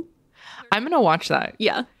fun. I'm going to watch that.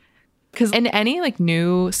 Yeah. Because in any like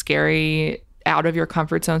new, scary, out of your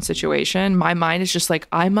comfort zone situation, my mind is just like,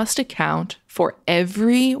 I must account for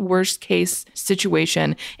every worst case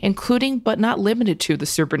situation, including but not limited to the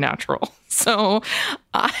supernatural. So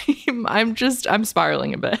I'm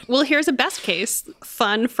spiraling a bit. Well, here's a best case,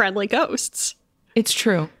 fun, friendly ghosts. It's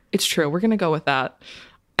true. We're going to go with that.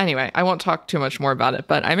 Anyway, I won't talk too much more about it,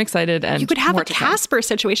 but I'm excited. And you could have a Casper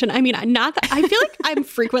situation. I mean, not that I feel like I'm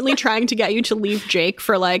frequently trying to get you to leave Jake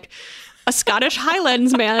for like a Scottish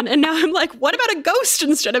Highlands man. And now I'm like, what about a ghost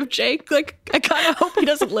instead of Jake? Like, I kind of hope he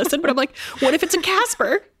doesn't listen, but I'm like, what if it's a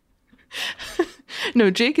Casper?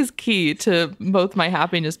 No, Jake is key to both my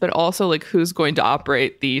happiness, but also like who's going to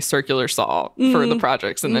operate the circular saw for the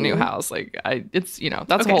projects in the new house. Like it's,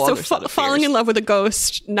 that's a whole other set of falling fears. in love with a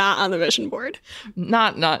ghost, not on the vision board.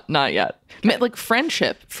 Not yet. Okay. Like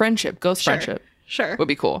friendship, ghost friendship Sure. would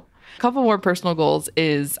be cool. A couple more personal goals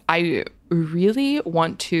is I really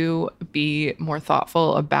want to be more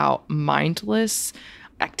thoughtful about mindless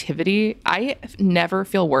activity. I never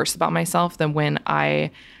feel worse about myself than when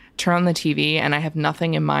I turn on the TV and I have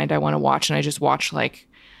nothing in mind I want to watch, and I just watch like,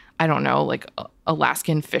 I don't know, like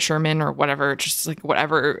Alaskan Fisherman or whatever, just like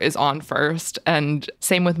whatever is on first. And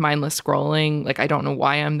same with mindless scrolling. Like I don't know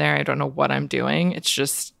why I'm there. I don't know what I'm doing. It's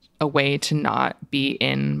just a way to not be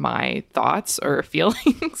in my thoughts or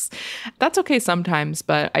feelings. That's okay sometimes,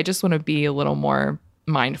 but I just want to be a little more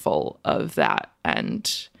mindful of that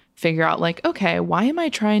and figure out like, okay, why am I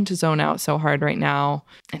trying to zone out so hard right now?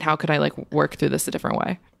 And how could I like work through this a different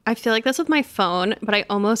way? I feel like this with my phone, but I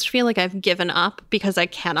almost feel like I've given up because I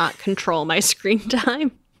cannot control my screen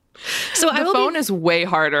time. So the phone is way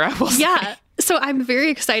harder, I will say. Yeah. So I'm very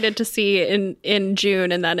excited to see in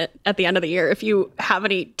June and then at the end of the year if you have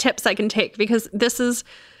any tips I can take, because this is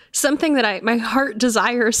something that my heart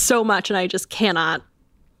desires so much and I just cannot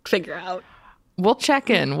figure out. We'll check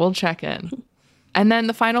in. And then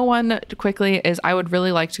the final one quickly is I would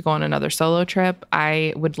really like to go on another solo trip.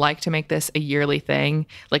 I would like to make this a yearly thing,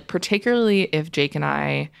 like particularly if Jake and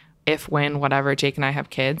I have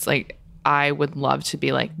kids, like I would love to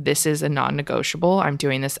be like, this is a non-negotiable. I'm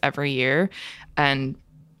doing this every year. And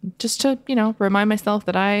just to, remind myself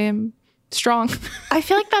that I am strong. I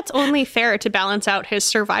feel like that's only fair to balance out his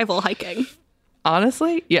survival hiking.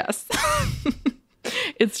 Honestly, yes.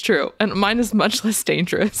 It's true. And mine is much less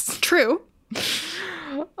dangerous. True.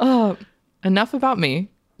 Enough about me.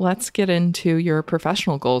 Let's get into your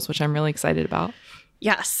professional goals, which I'm really excited about.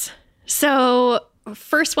 Yes. So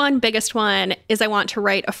first one, biggest one, is I want to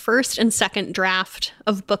write a first and second draft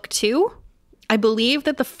of book 2. I believe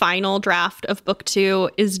that the final draft of book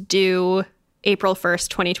 2 is due April 1st,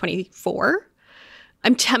 2024.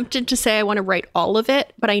 I'm tempted to say I want to write all of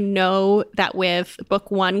it, but I know that with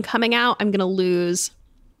book 1 coming out, I'm going to lose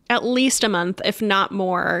at least a month, if not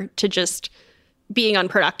more, to just being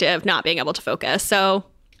unproductive, not being able to focus. So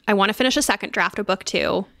I want to finish a second draft of book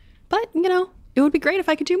 2, but it would be great if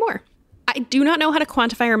I could do more. I do not know how to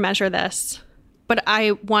quantify or measure this, but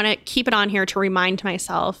I want to keep it on here to remind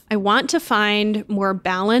myself. I want to find more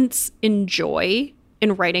balance and joy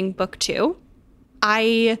in writing book 2.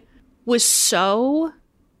 I was so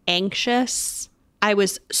anxious. I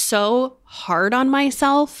was so hard on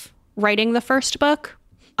myself writing the first book.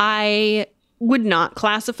 I would not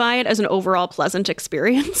classify it as an overall pleasant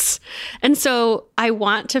experience. And so I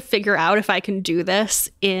want to figure out if I can do this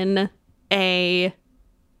in a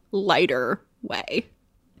lighter way.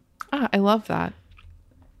 I love that.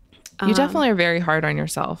 You definitely are very hard on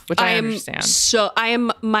yourself, which I understand. So I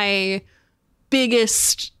am my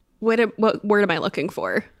biggest, what word am I looking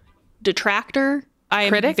for? Detractor?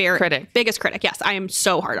 Critic. Biggest critic. Yes, I am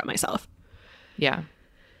so hard on myself. Yeah.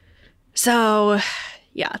 So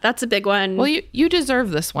yeah, that's a big one. Well, you deserve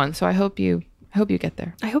this one, so I hope you get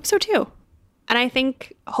there. I hope so too. And I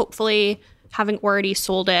think hopefully having already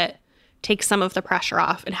sold it takes some of the pressure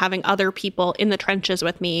off, and having other people in the trenches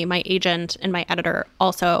with me, my agent and my editor,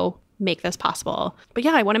 also make this possible. But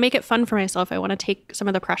yeah, I want to make it fun for myself. I want to take some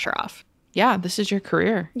of the pressure off. Yeah, this is your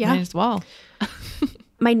career. Yeah. Might as well.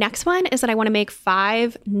 My next one is that I want to make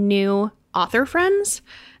 5 new author friends.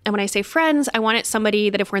 And when I say friends, I want it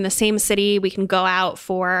somebody that if we're in the same city, we can go out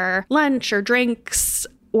for lunch or drinks.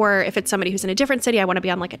 Or if it's somebody who's in a different city, I want to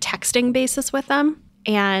be on like a texting basis with them.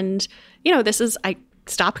 And, I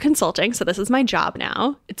stopped consulting, so this is my job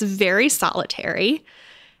now. It's very solitary.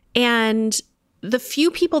 And the few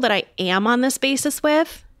people that I am on this basis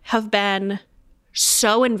with have been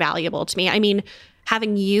so invaluable to me. I mean,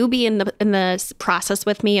 having you be in the process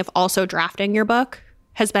with me of also drafting your book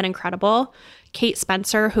has been incredible. Kate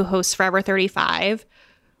Spencer, who hosts Forever 35,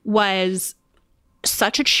 was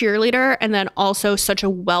such a cheerleader and then also such a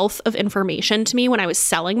wealth of information to me when I was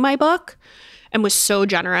selling my book, and was so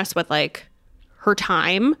generous with like her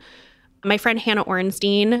time. My friend Hannah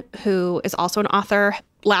Ornstein, who is also an author,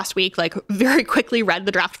 last week like very quickly read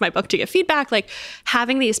the draft of my book to get feedback. Like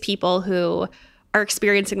having these people who are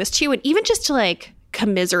experiencing this too, and even just to like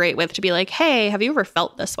commiserate with, to be like, hey, have you ever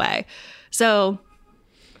felt this way? So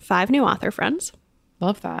 5 new author friends.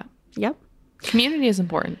 Love that. Yep. Community is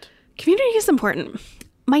important. Community is important.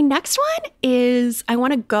 My next one is I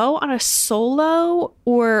want to go on a solo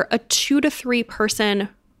or a 2 to 3 person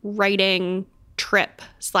writing trip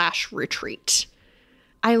 /retreat.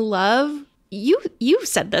 I love you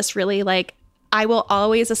said this really, like, I will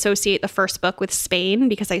always associate the first book with Spain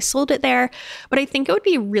because I sold it there. But I think it would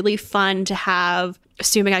be really fun to have,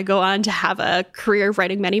 assuming I go on to have a career of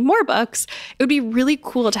writing many more books, it would be really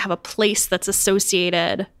cool to have a place that's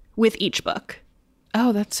associated with each book.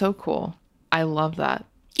 Oh, that's so cool. I love that.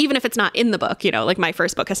 Even if it's not in the book, you know, like my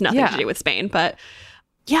first book has nothing to do with Spain. But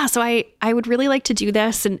yeah, so I would really like to do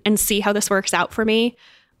this and see how this works out for me.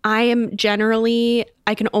 I am generally,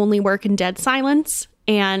 I can only work in dead silence.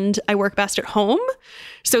 And I work best at home.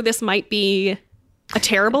 So this might be a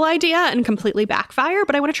terrible idea and completely backfire,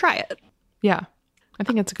 but I want to try it. Yeah, I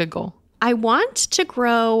think it's a good goal. I want to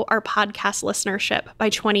grow our podcast listenership by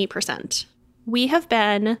 20%. We have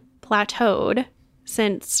been plateaued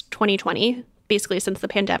since 2020, basically since the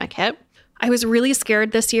pandemic hit. I was really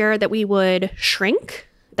scared this year that we would shrink,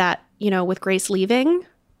 that, you know, with Grace leaving,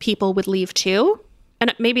 people would leave too.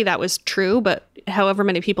 And maybe that was true, but however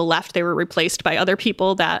many people left, they were replaced by other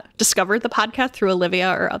people that discovered the podcast through Olivia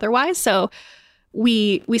or otherwise. So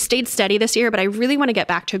we stayed steady this year, but I really want to get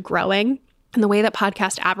back to growing. And the way that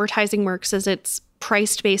podcast advertising works is it's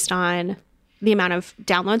priced based on the amount of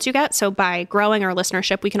downloads you get. So by growing our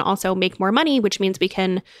listenership, we can also make more money, which means we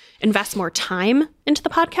can invest more time into the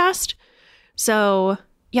podcast. So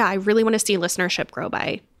yeah, I really want to see listenership grow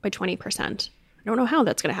by 20%. I don't know how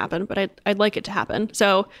that's going to happen, but I'd like it to happen.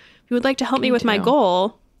 So if you would like to help me with my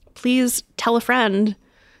goal, please tell a friend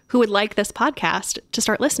who would like this podcast to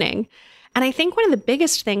start listening. And I think one of the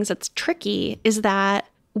biggest things that's tricky is that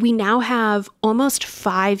we now have almost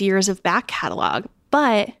 5 years of back catalog.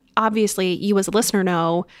 But obviously, you as a listener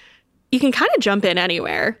know, you can kind of jump in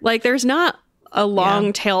anywhere. Like there's not a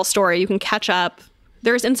long tail story. You can catch up.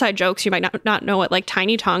 There's inside jokes. You might not know what like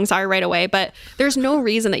tiny tongues are right away, but there's no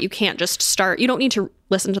reason that you can't just start. You don't need to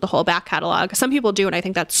listen to the whole back catalog. Some people do, and I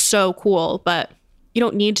think that's so cool, but you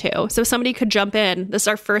don't need to. So somebody could jump in. This is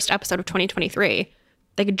our first episode of 2023.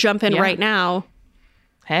 They could jump in right now.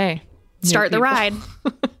 Hey. Start the ride.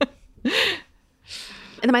 And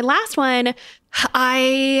then my last one,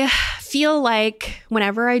 I feel like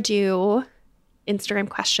whenever I do Instagram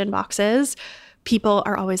question boxes, people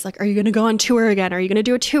are always like, are you going to go on tour again? Are you going to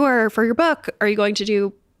do a tour for your book? Are you going to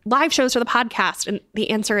do live shows for the podcast? And the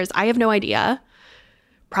answer is, I have no idea.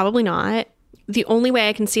 Probably not. The only way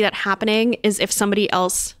I can see that happening is if somebody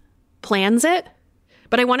else plans it.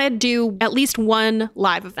 But I want to do at least one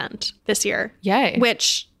live event this year. Yay.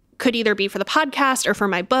 Which could either be for the podcast or for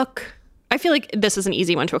my book. I feel like this is an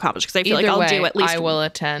easy one to accomplish because I feel like I'll do at least. I will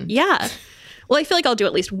attend. Yeah. Well, I feel like I'll do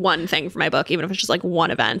at least one thing for my book, even if it's just like one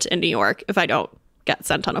event in New York, if I don't get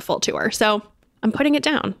sent on a full tour. So I'm putting it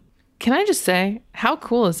down. Can I just say, how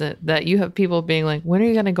cool is it that you have people being like, when are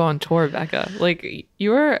you going to go on tour, Becca? Like,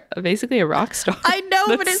 you're basically a rock star. I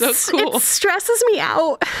know, but so cool. It stresses me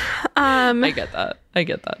out. I get that.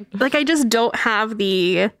 Like, I just don't have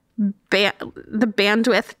the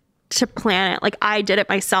bandwidth to plan it. Like, I did it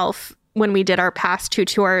myself when we did our past 2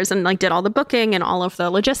 tours and like did all the booking and all of the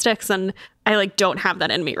logistics. And I like don't have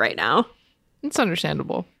that in me right now. It's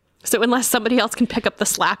understandable. So unless somebody else can pick up the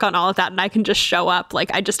slack on all of that and I can just show up,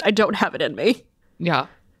 like I don't have it in me. Yeah.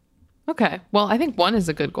 Okay. Well, I think 1 is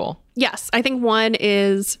a good goal. Yes. I think 1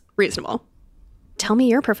 is reasonable. Tell me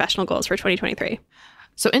your professional goals for 2023.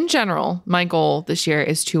 So in general, my goal this year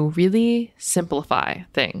is to really simplify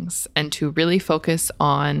things and to really focus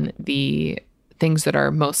on the things that are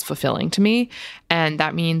most fulfilling to me. And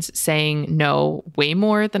that means saying no way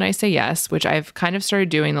more than I say yes, which I've kind of started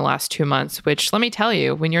doing the last 2 months, which let me tell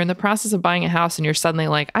you, when you're in the process of buying a house and you're suddenly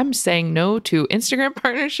like, I'm saying no to Instagram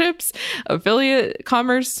partnerships, affiliate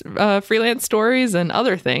commerce, freelance stories, and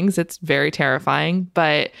other things, it's very terrifying.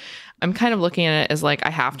 But I'm kind of looking at it as like, I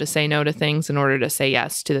have to say no to things in order to say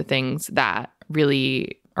yes to the things that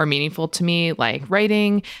really are meaningful to me, like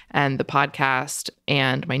writing and the podcast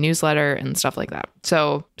and my newsletter and stuff like that.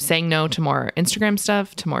 So saying no to more Instagram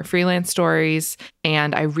stuff, to more freelance stories.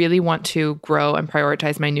 And I really want to grow and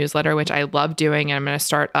prioritize my newsletter, which I love doing. And I'm going to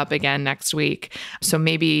start up again next week. So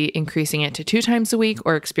maybe increasing it to 2 times a week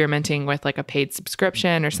or experimenting with like a paid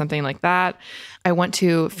subscription or something like that. I want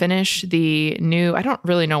to finish the new, I don't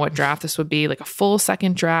really know what draft this would be, like a full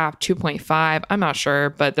second draft, 2.5. I'm not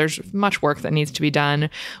sure, but there's much work that needs to be done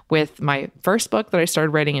with my first book that I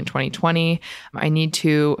started writing in 2020. I need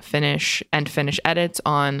to finish edits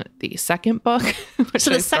on the second book.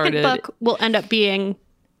 So the second book will end up being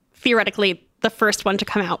theoretically the first one to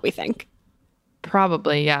come out, we think.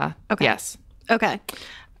 Probably, yeah. Okay. Yes. Okay.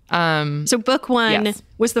 So book 1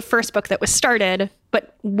 was the first book that was started,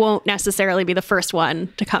 but won't necessarily be the first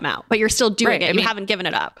one to come out. But you're still doing it. You haven't given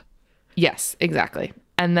it up. Yes, exactly.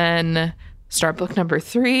 And then start book number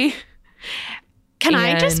 3. Can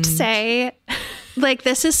I just say, like,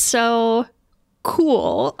 this is so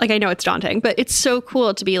cool. Like, I know it's daunting, but it's so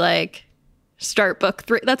cool to be like, start book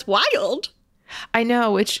 3. That's wild. I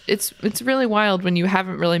know, it's really wild when you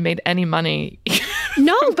haven't really made any money.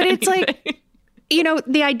 No, but it's like, you know,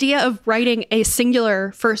 the idea of writing a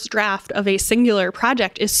singular first draft of a singular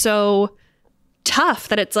project is so tough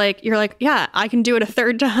that it's like, you're like, yeah, I can do it a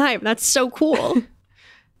third time. That's so cool.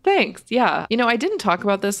 Thanks. Yeah. You know, I didn't talk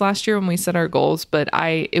about this last year when we set our goals, but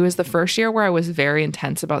it was the first year where I was very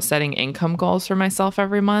intense about setting income goals for myself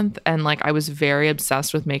every month. And like, I was very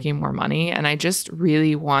obsessed with making more money. And I just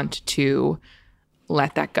really want to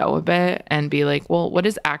let that go a bit and be like, well, what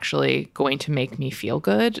is actually going to make me feel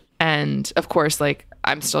good? And of course, like,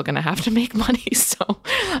 I'm still going to have to make money. So,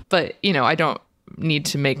 but you know, I don't need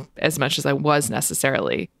to make as much as I was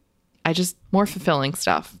necessarily. I just more fulfilling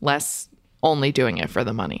stuff, less only doing it for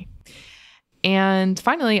the money. And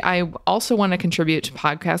finally, I also want to contribute to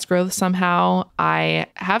podcast growth somehow. I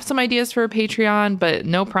have some ideas for a Patreon, but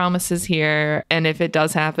no promises here. And if it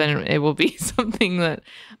does happen, it will be something that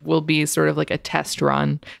will be sort of like a test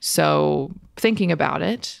run. So thinking about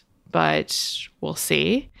it, but we'll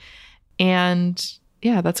see. And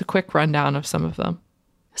yeah, that's a quick rundown of some of them.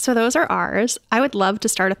 So those are ours. I would love to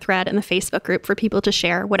start a thread in the Facebook group for people to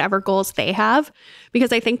share whatever goals they have,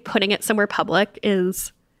 because I think putting it somewhere public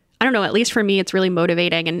is, I don't know, at least for me, it's really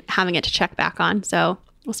motivating and having it to check back on. So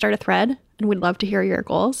we'll start a thread and we'd love to hear your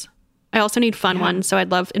goals. I also need fun ones, so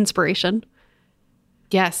I'd love inspiration.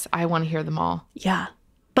 Yes, I want to hear them all. Yeah.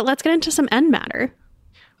 But let's get into some end matter.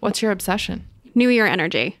 What's your obsession? New Year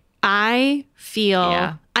energy. I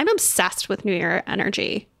feel I'm obsessed with New Year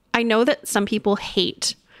energy. I know that some people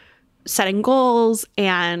hate setting goals,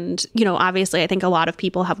 and, you know, obviously I think a lot of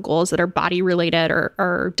people have goals that are body related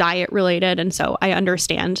or diet related. And so I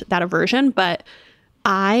understand that aversion, but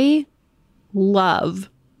I love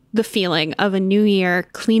the feeling of a new year,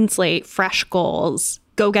 clean slate, fresh goals,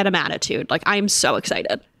 go get 'em attitude. Like, I'm so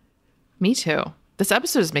excited. Me too. This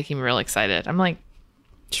episode is making me real excited. I'm like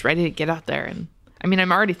just ready to get out there. And I mean,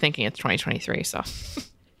 I'm already thinking it's 2023, so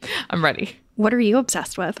I'm ready. What are you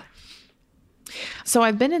obsessed with? So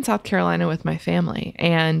I've been in South Carolina with my family,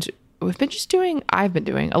 and I've been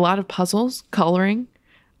doing a lot of puzzles, coloring.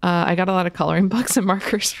 I got a lot of coloring books and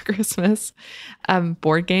markers for Christmas,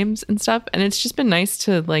 board games and stuff. And it's just been nice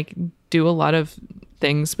to like do a lot of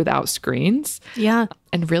things without screens. Yeah.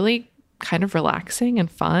 And really kind of relaxing and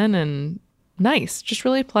fun and nice, just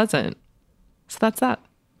really pleasant. So that's that.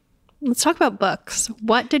 Let's talk about books.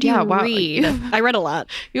 What did you read? I read a lot.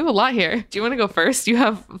 You have a lot here. Do you want to go first? You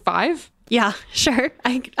have 5? Yeah, sure.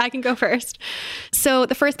 I can go first. So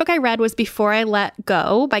the first book I read was Before I Let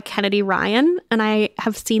Go by Kennedy Ryan. And I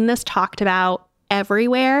have seen this talked about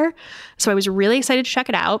everywhere. So I was really excited to check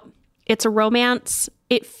it out. It's a romance.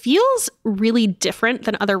 It feels really different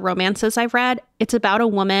than other romances I've read. It's about a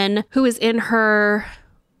woman who is in her,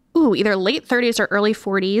 either late 30s or early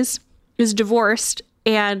 40s, is divorced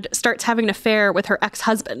and starts having an affair with her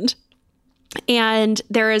ex-husband. And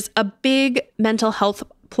there is a big mental health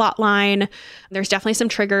plot line. There's definitely some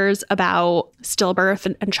triggers about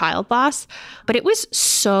stillbirth and child loss, but it was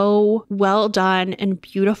so well done and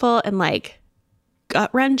beautiful and like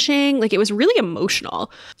gut-wrenching. Like, it was really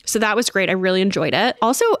emotional. So that was great. I really enjoyed it.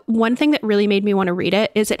 Also, one thing that really made me want to read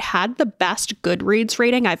it is it had the best Goodreads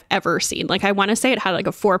rating I've ever seen. Like, I want to say it had like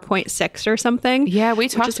a 4.6 or something. Yeah, we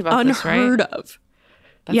talked about this, right? Unheard of.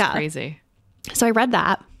 That's crazy. So I read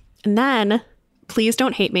that. And then, please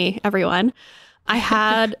don't hate me, everyone, I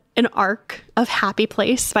had an arc of Happy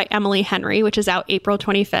Place by Emily Henry, which is out April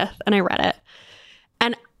 25th, and I read it.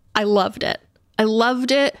 And I loved it.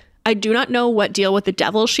 I do not know what deal with the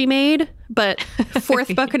devil she made, but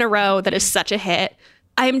 4th book in a row that is such a hit.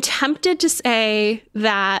 I'm tempted to say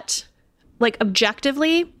that, like,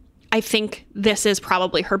 objectively, I think this is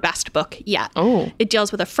probably her best book yet. Oh. It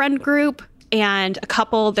deals with a friend group and a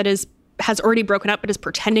couple that has already broken up but is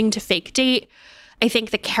pretending to fake date. I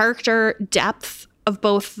think the character depth of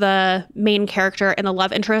both the main character and the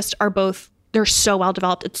love interest they're so well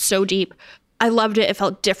developed. It's so deep. I loved it. It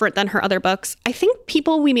felt different than her other books. I think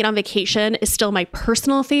People We Meet on Vacation is still my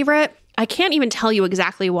personal favorite. I can't even tell you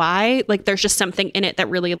exactly why. Like, there's just something in it that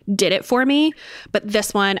really did it for me. But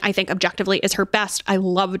this one, I think objectively is her best. I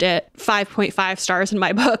loved it. 5.5 stars in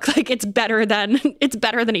my book. Like, it's better than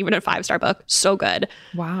even a 5-star book. So good.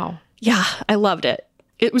 Wow. Yeah, I loved it.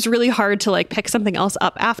 It was really hard to like pick something else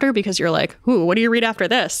up after, because you're like, what do you read after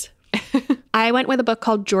this? I went with a book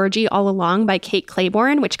called Georgie All Along by Kate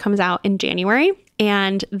Claiborne, which comes out in January.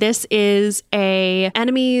 And this is a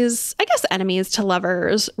enemies to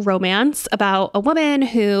lovers romance about a woman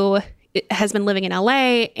who has been living in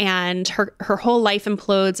LA and her whole life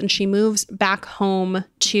implodes and she moves back home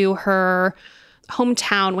to her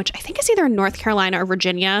hometown, which I think is either in North Carolina or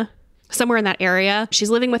Virginia, somewhere in that area. She's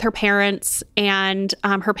living with her parents, and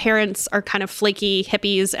her parents are kind of flaky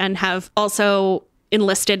hippies and have also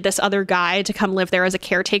enlisted this other guy to come live there as a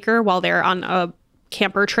caretaker while they're on a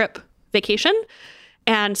camper trip vacation.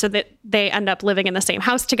 And so that they end up living in the same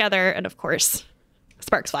house together. And of course,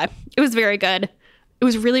 sparks fly. It was very good. It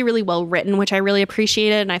was really, really well written, which I really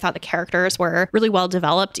appreciated. And I thought the characters were really well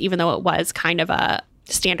developed, even though it was kind of a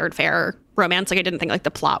standard fare romance. Like, I didn't think like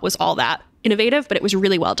the plot was all that innovative, but it was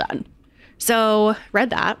really well done. So read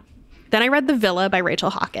that. Then I read The Villa by Rachel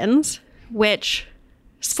Hawkins, which,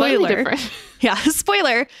 spoiler. Yeah,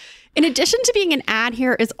 spoiler. In addition to being an ad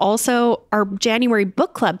here is also our January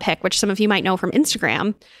book club pick, which some of you might know from Instagram.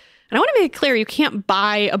 And I want to make it clear, you can't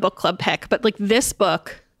buy a book club pick, but like this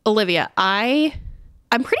book, Olivia,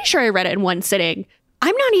 I'm pretty sure I read it in one sitting.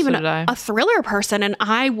 I'm not even a thriller person, and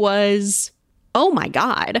I was, oh my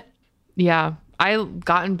God. Yeah. I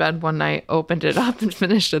got in bed one night, opened it up, and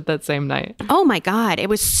finished it that same night. Oh my God. It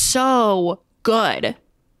was so good.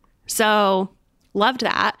 So loved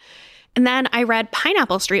that. And then I read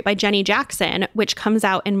Pineapple Street by Jenny Jackson, which comes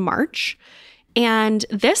out in March. And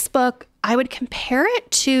this book, I would compare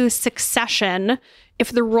it to Succession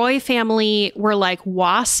if the Roy family were like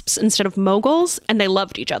wasps instead of moguls and they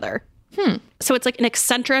loved each other. So it's like an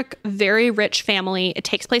eccentric, very rich family. It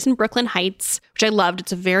takes place in Brooklyn Heights, which I loved.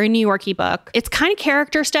 It's a very New York-y book. It's kind of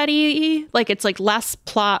character study. Like, it's like less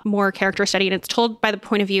plot, more character study. And it's told by the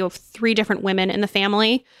point of view of 3 different women in the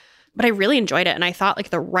family. But I really enjoyed it. And I thought like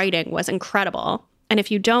the writing was incredible. And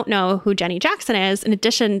if you don't know who Jenny Jackson is, in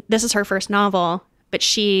addition, this is her first novel, but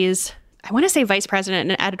she's, I want to say, vice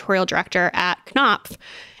president and editorial director at Knopf.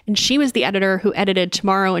 And she was the editor who edited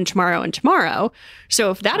Tomorrow and Tomorrow and Tomorrow. So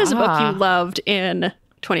if that is a book you loved in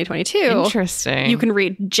 2022, interesting, you can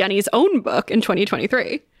read Jenny's own book in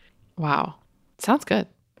 2023. Wow. Sounds good.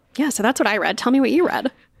 Yeah, so that's what I read. Tell me what you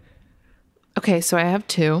read. Okay, so I have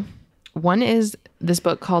 2. One is this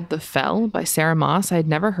book called The Fell by Sarah Moss. I had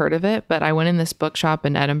never heard of it, but I went in this bookshop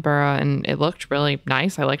in Edinburgh and it looked really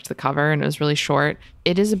nice. I liked the cover and it was really short.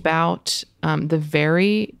 It is about the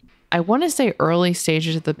very, I want to say, early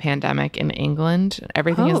stages of the pandemic in England.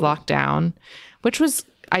 Everything is locked down, which was,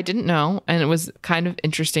 I didn't know. And it was kind of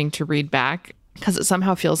interesting to read back because it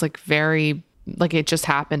somehow feels like very, like it just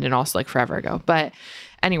happened and also like forever ago. But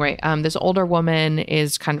anyway, this older woman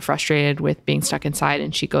is kind of frustrated with being stuck inside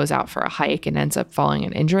and she goes out for a hike and ends up falling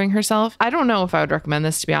and injuring herself. I don't know if I would recommend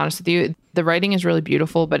this, to be honest with you. The writing is really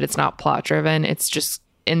beautiful, but it's not plot driven. It's just,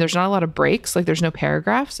 and there's not a lot of breaks. Like, there's no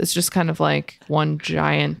paragraphs. It's just kind of like one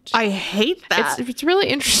giant. I hate that. It's really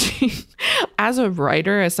interesting. As a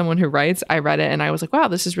writer, as someone who writes, I read it and I was like, wow,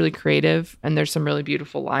 this is really creative. And there's some really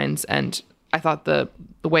beautiful lines. And I thought the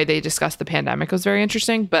way they discussed the pandemic was very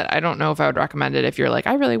interesting, but I don't know if I would recommend it if you're like,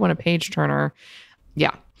 I really want a page turner.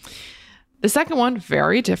 Yeah. The second one,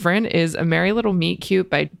 very different, is A Merry Little Meet Cute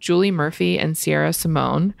by Julie Murphy and Sierra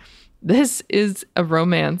Simone. This is a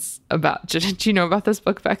romance about, do you know about this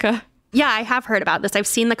book, Becca? Yeah, I have heard about this. I've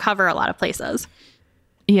seen the cover a lot of places.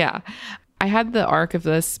 Yeah. I had the arc of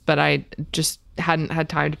this, but I just hadn't had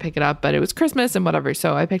time to pick it up, but it was Christmas and whatever.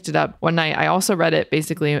 So I picked it up one night. I also read it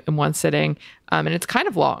basically in one sitting. And it's kind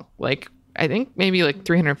of long, like I think maybe like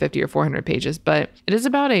 350 or 400 pages, but it is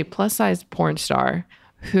about a plus size porn star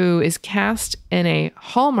who is cast in a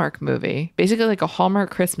Hallmark movie, basically like a Hallmark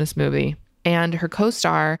Christmas movie. And her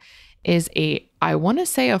co-star is I want to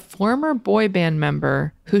say a former boy band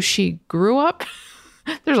member who she grew up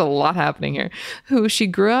there's a lot happening here, who she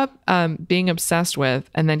grew up being obsessed with.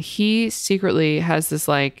 And then he secretly has this,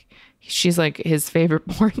 like, she's like his favorite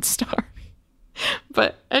porn star.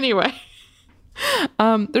 But anyway,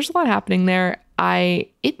 there's a lot happening there.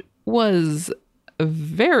 It was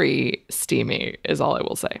very steamy is all I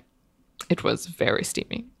will say. It was very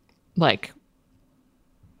steamy. Like,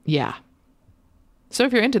 yeah. So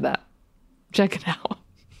if you're into that, check it out.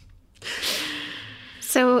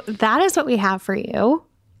 So that is what we have for you.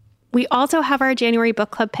 We also have our January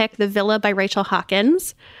book club pick, The Villa by Rachel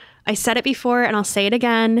Hawkins. I said it before and I'll say it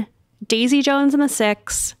again. Daisy Jones and the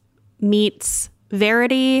Six meets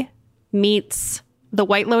Verity meets The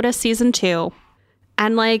White Lotus season 2.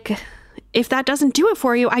 And like, if that doesn't do it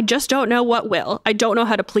for you, I just don't know what will. I don't know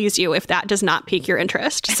how to please you if that does not pique your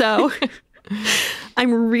interest. So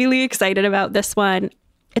I'm really excited about this one.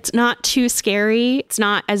 It's not too scary. It's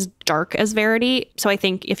not as dark as Verity. So I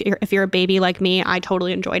think if you're a baby like me, I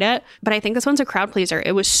totally enjoyed it. But I think this one's a crowd pleaser.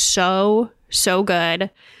 It was so good.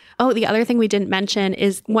 Oh, the other thing we didn't mention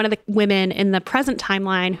is one of the women in the present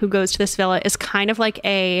timeline who goes to this villa is kind of like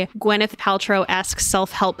a Gwyneth Paltrow-esque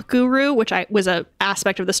self-help guru, which was an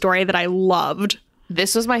aspect of the story that I loved.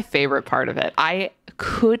 This was my favorite part of it. I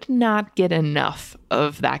could not get enough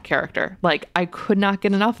of that character. Like, I could not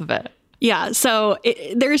get enough of it. Yeah, so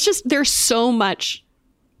there's so much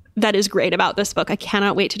that is great about this book. I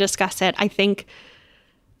cannot wait to discuss it. I think,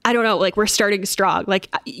 I don't know, like we're starting strong.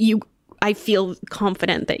 Like I feel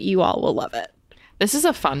confident that you all will love it. This is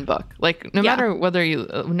a fun book. Like no matter whether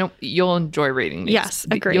you'll enjoy reading these. Yes,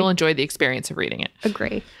 agree. You'll enjoy the experience of reading it.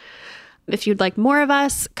 Agree. If you'd like more of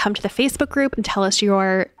us, come to the Facebook group and tell us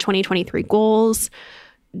your 2023 goals.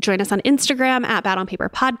 Join us on Instagram at Bad on Paper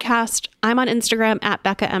Podcast. I'm on Instagram at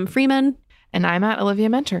Becca M. Freeman. And I'm at Olivia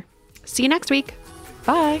Mentor. See you next week.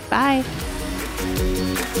 Bye. Bye.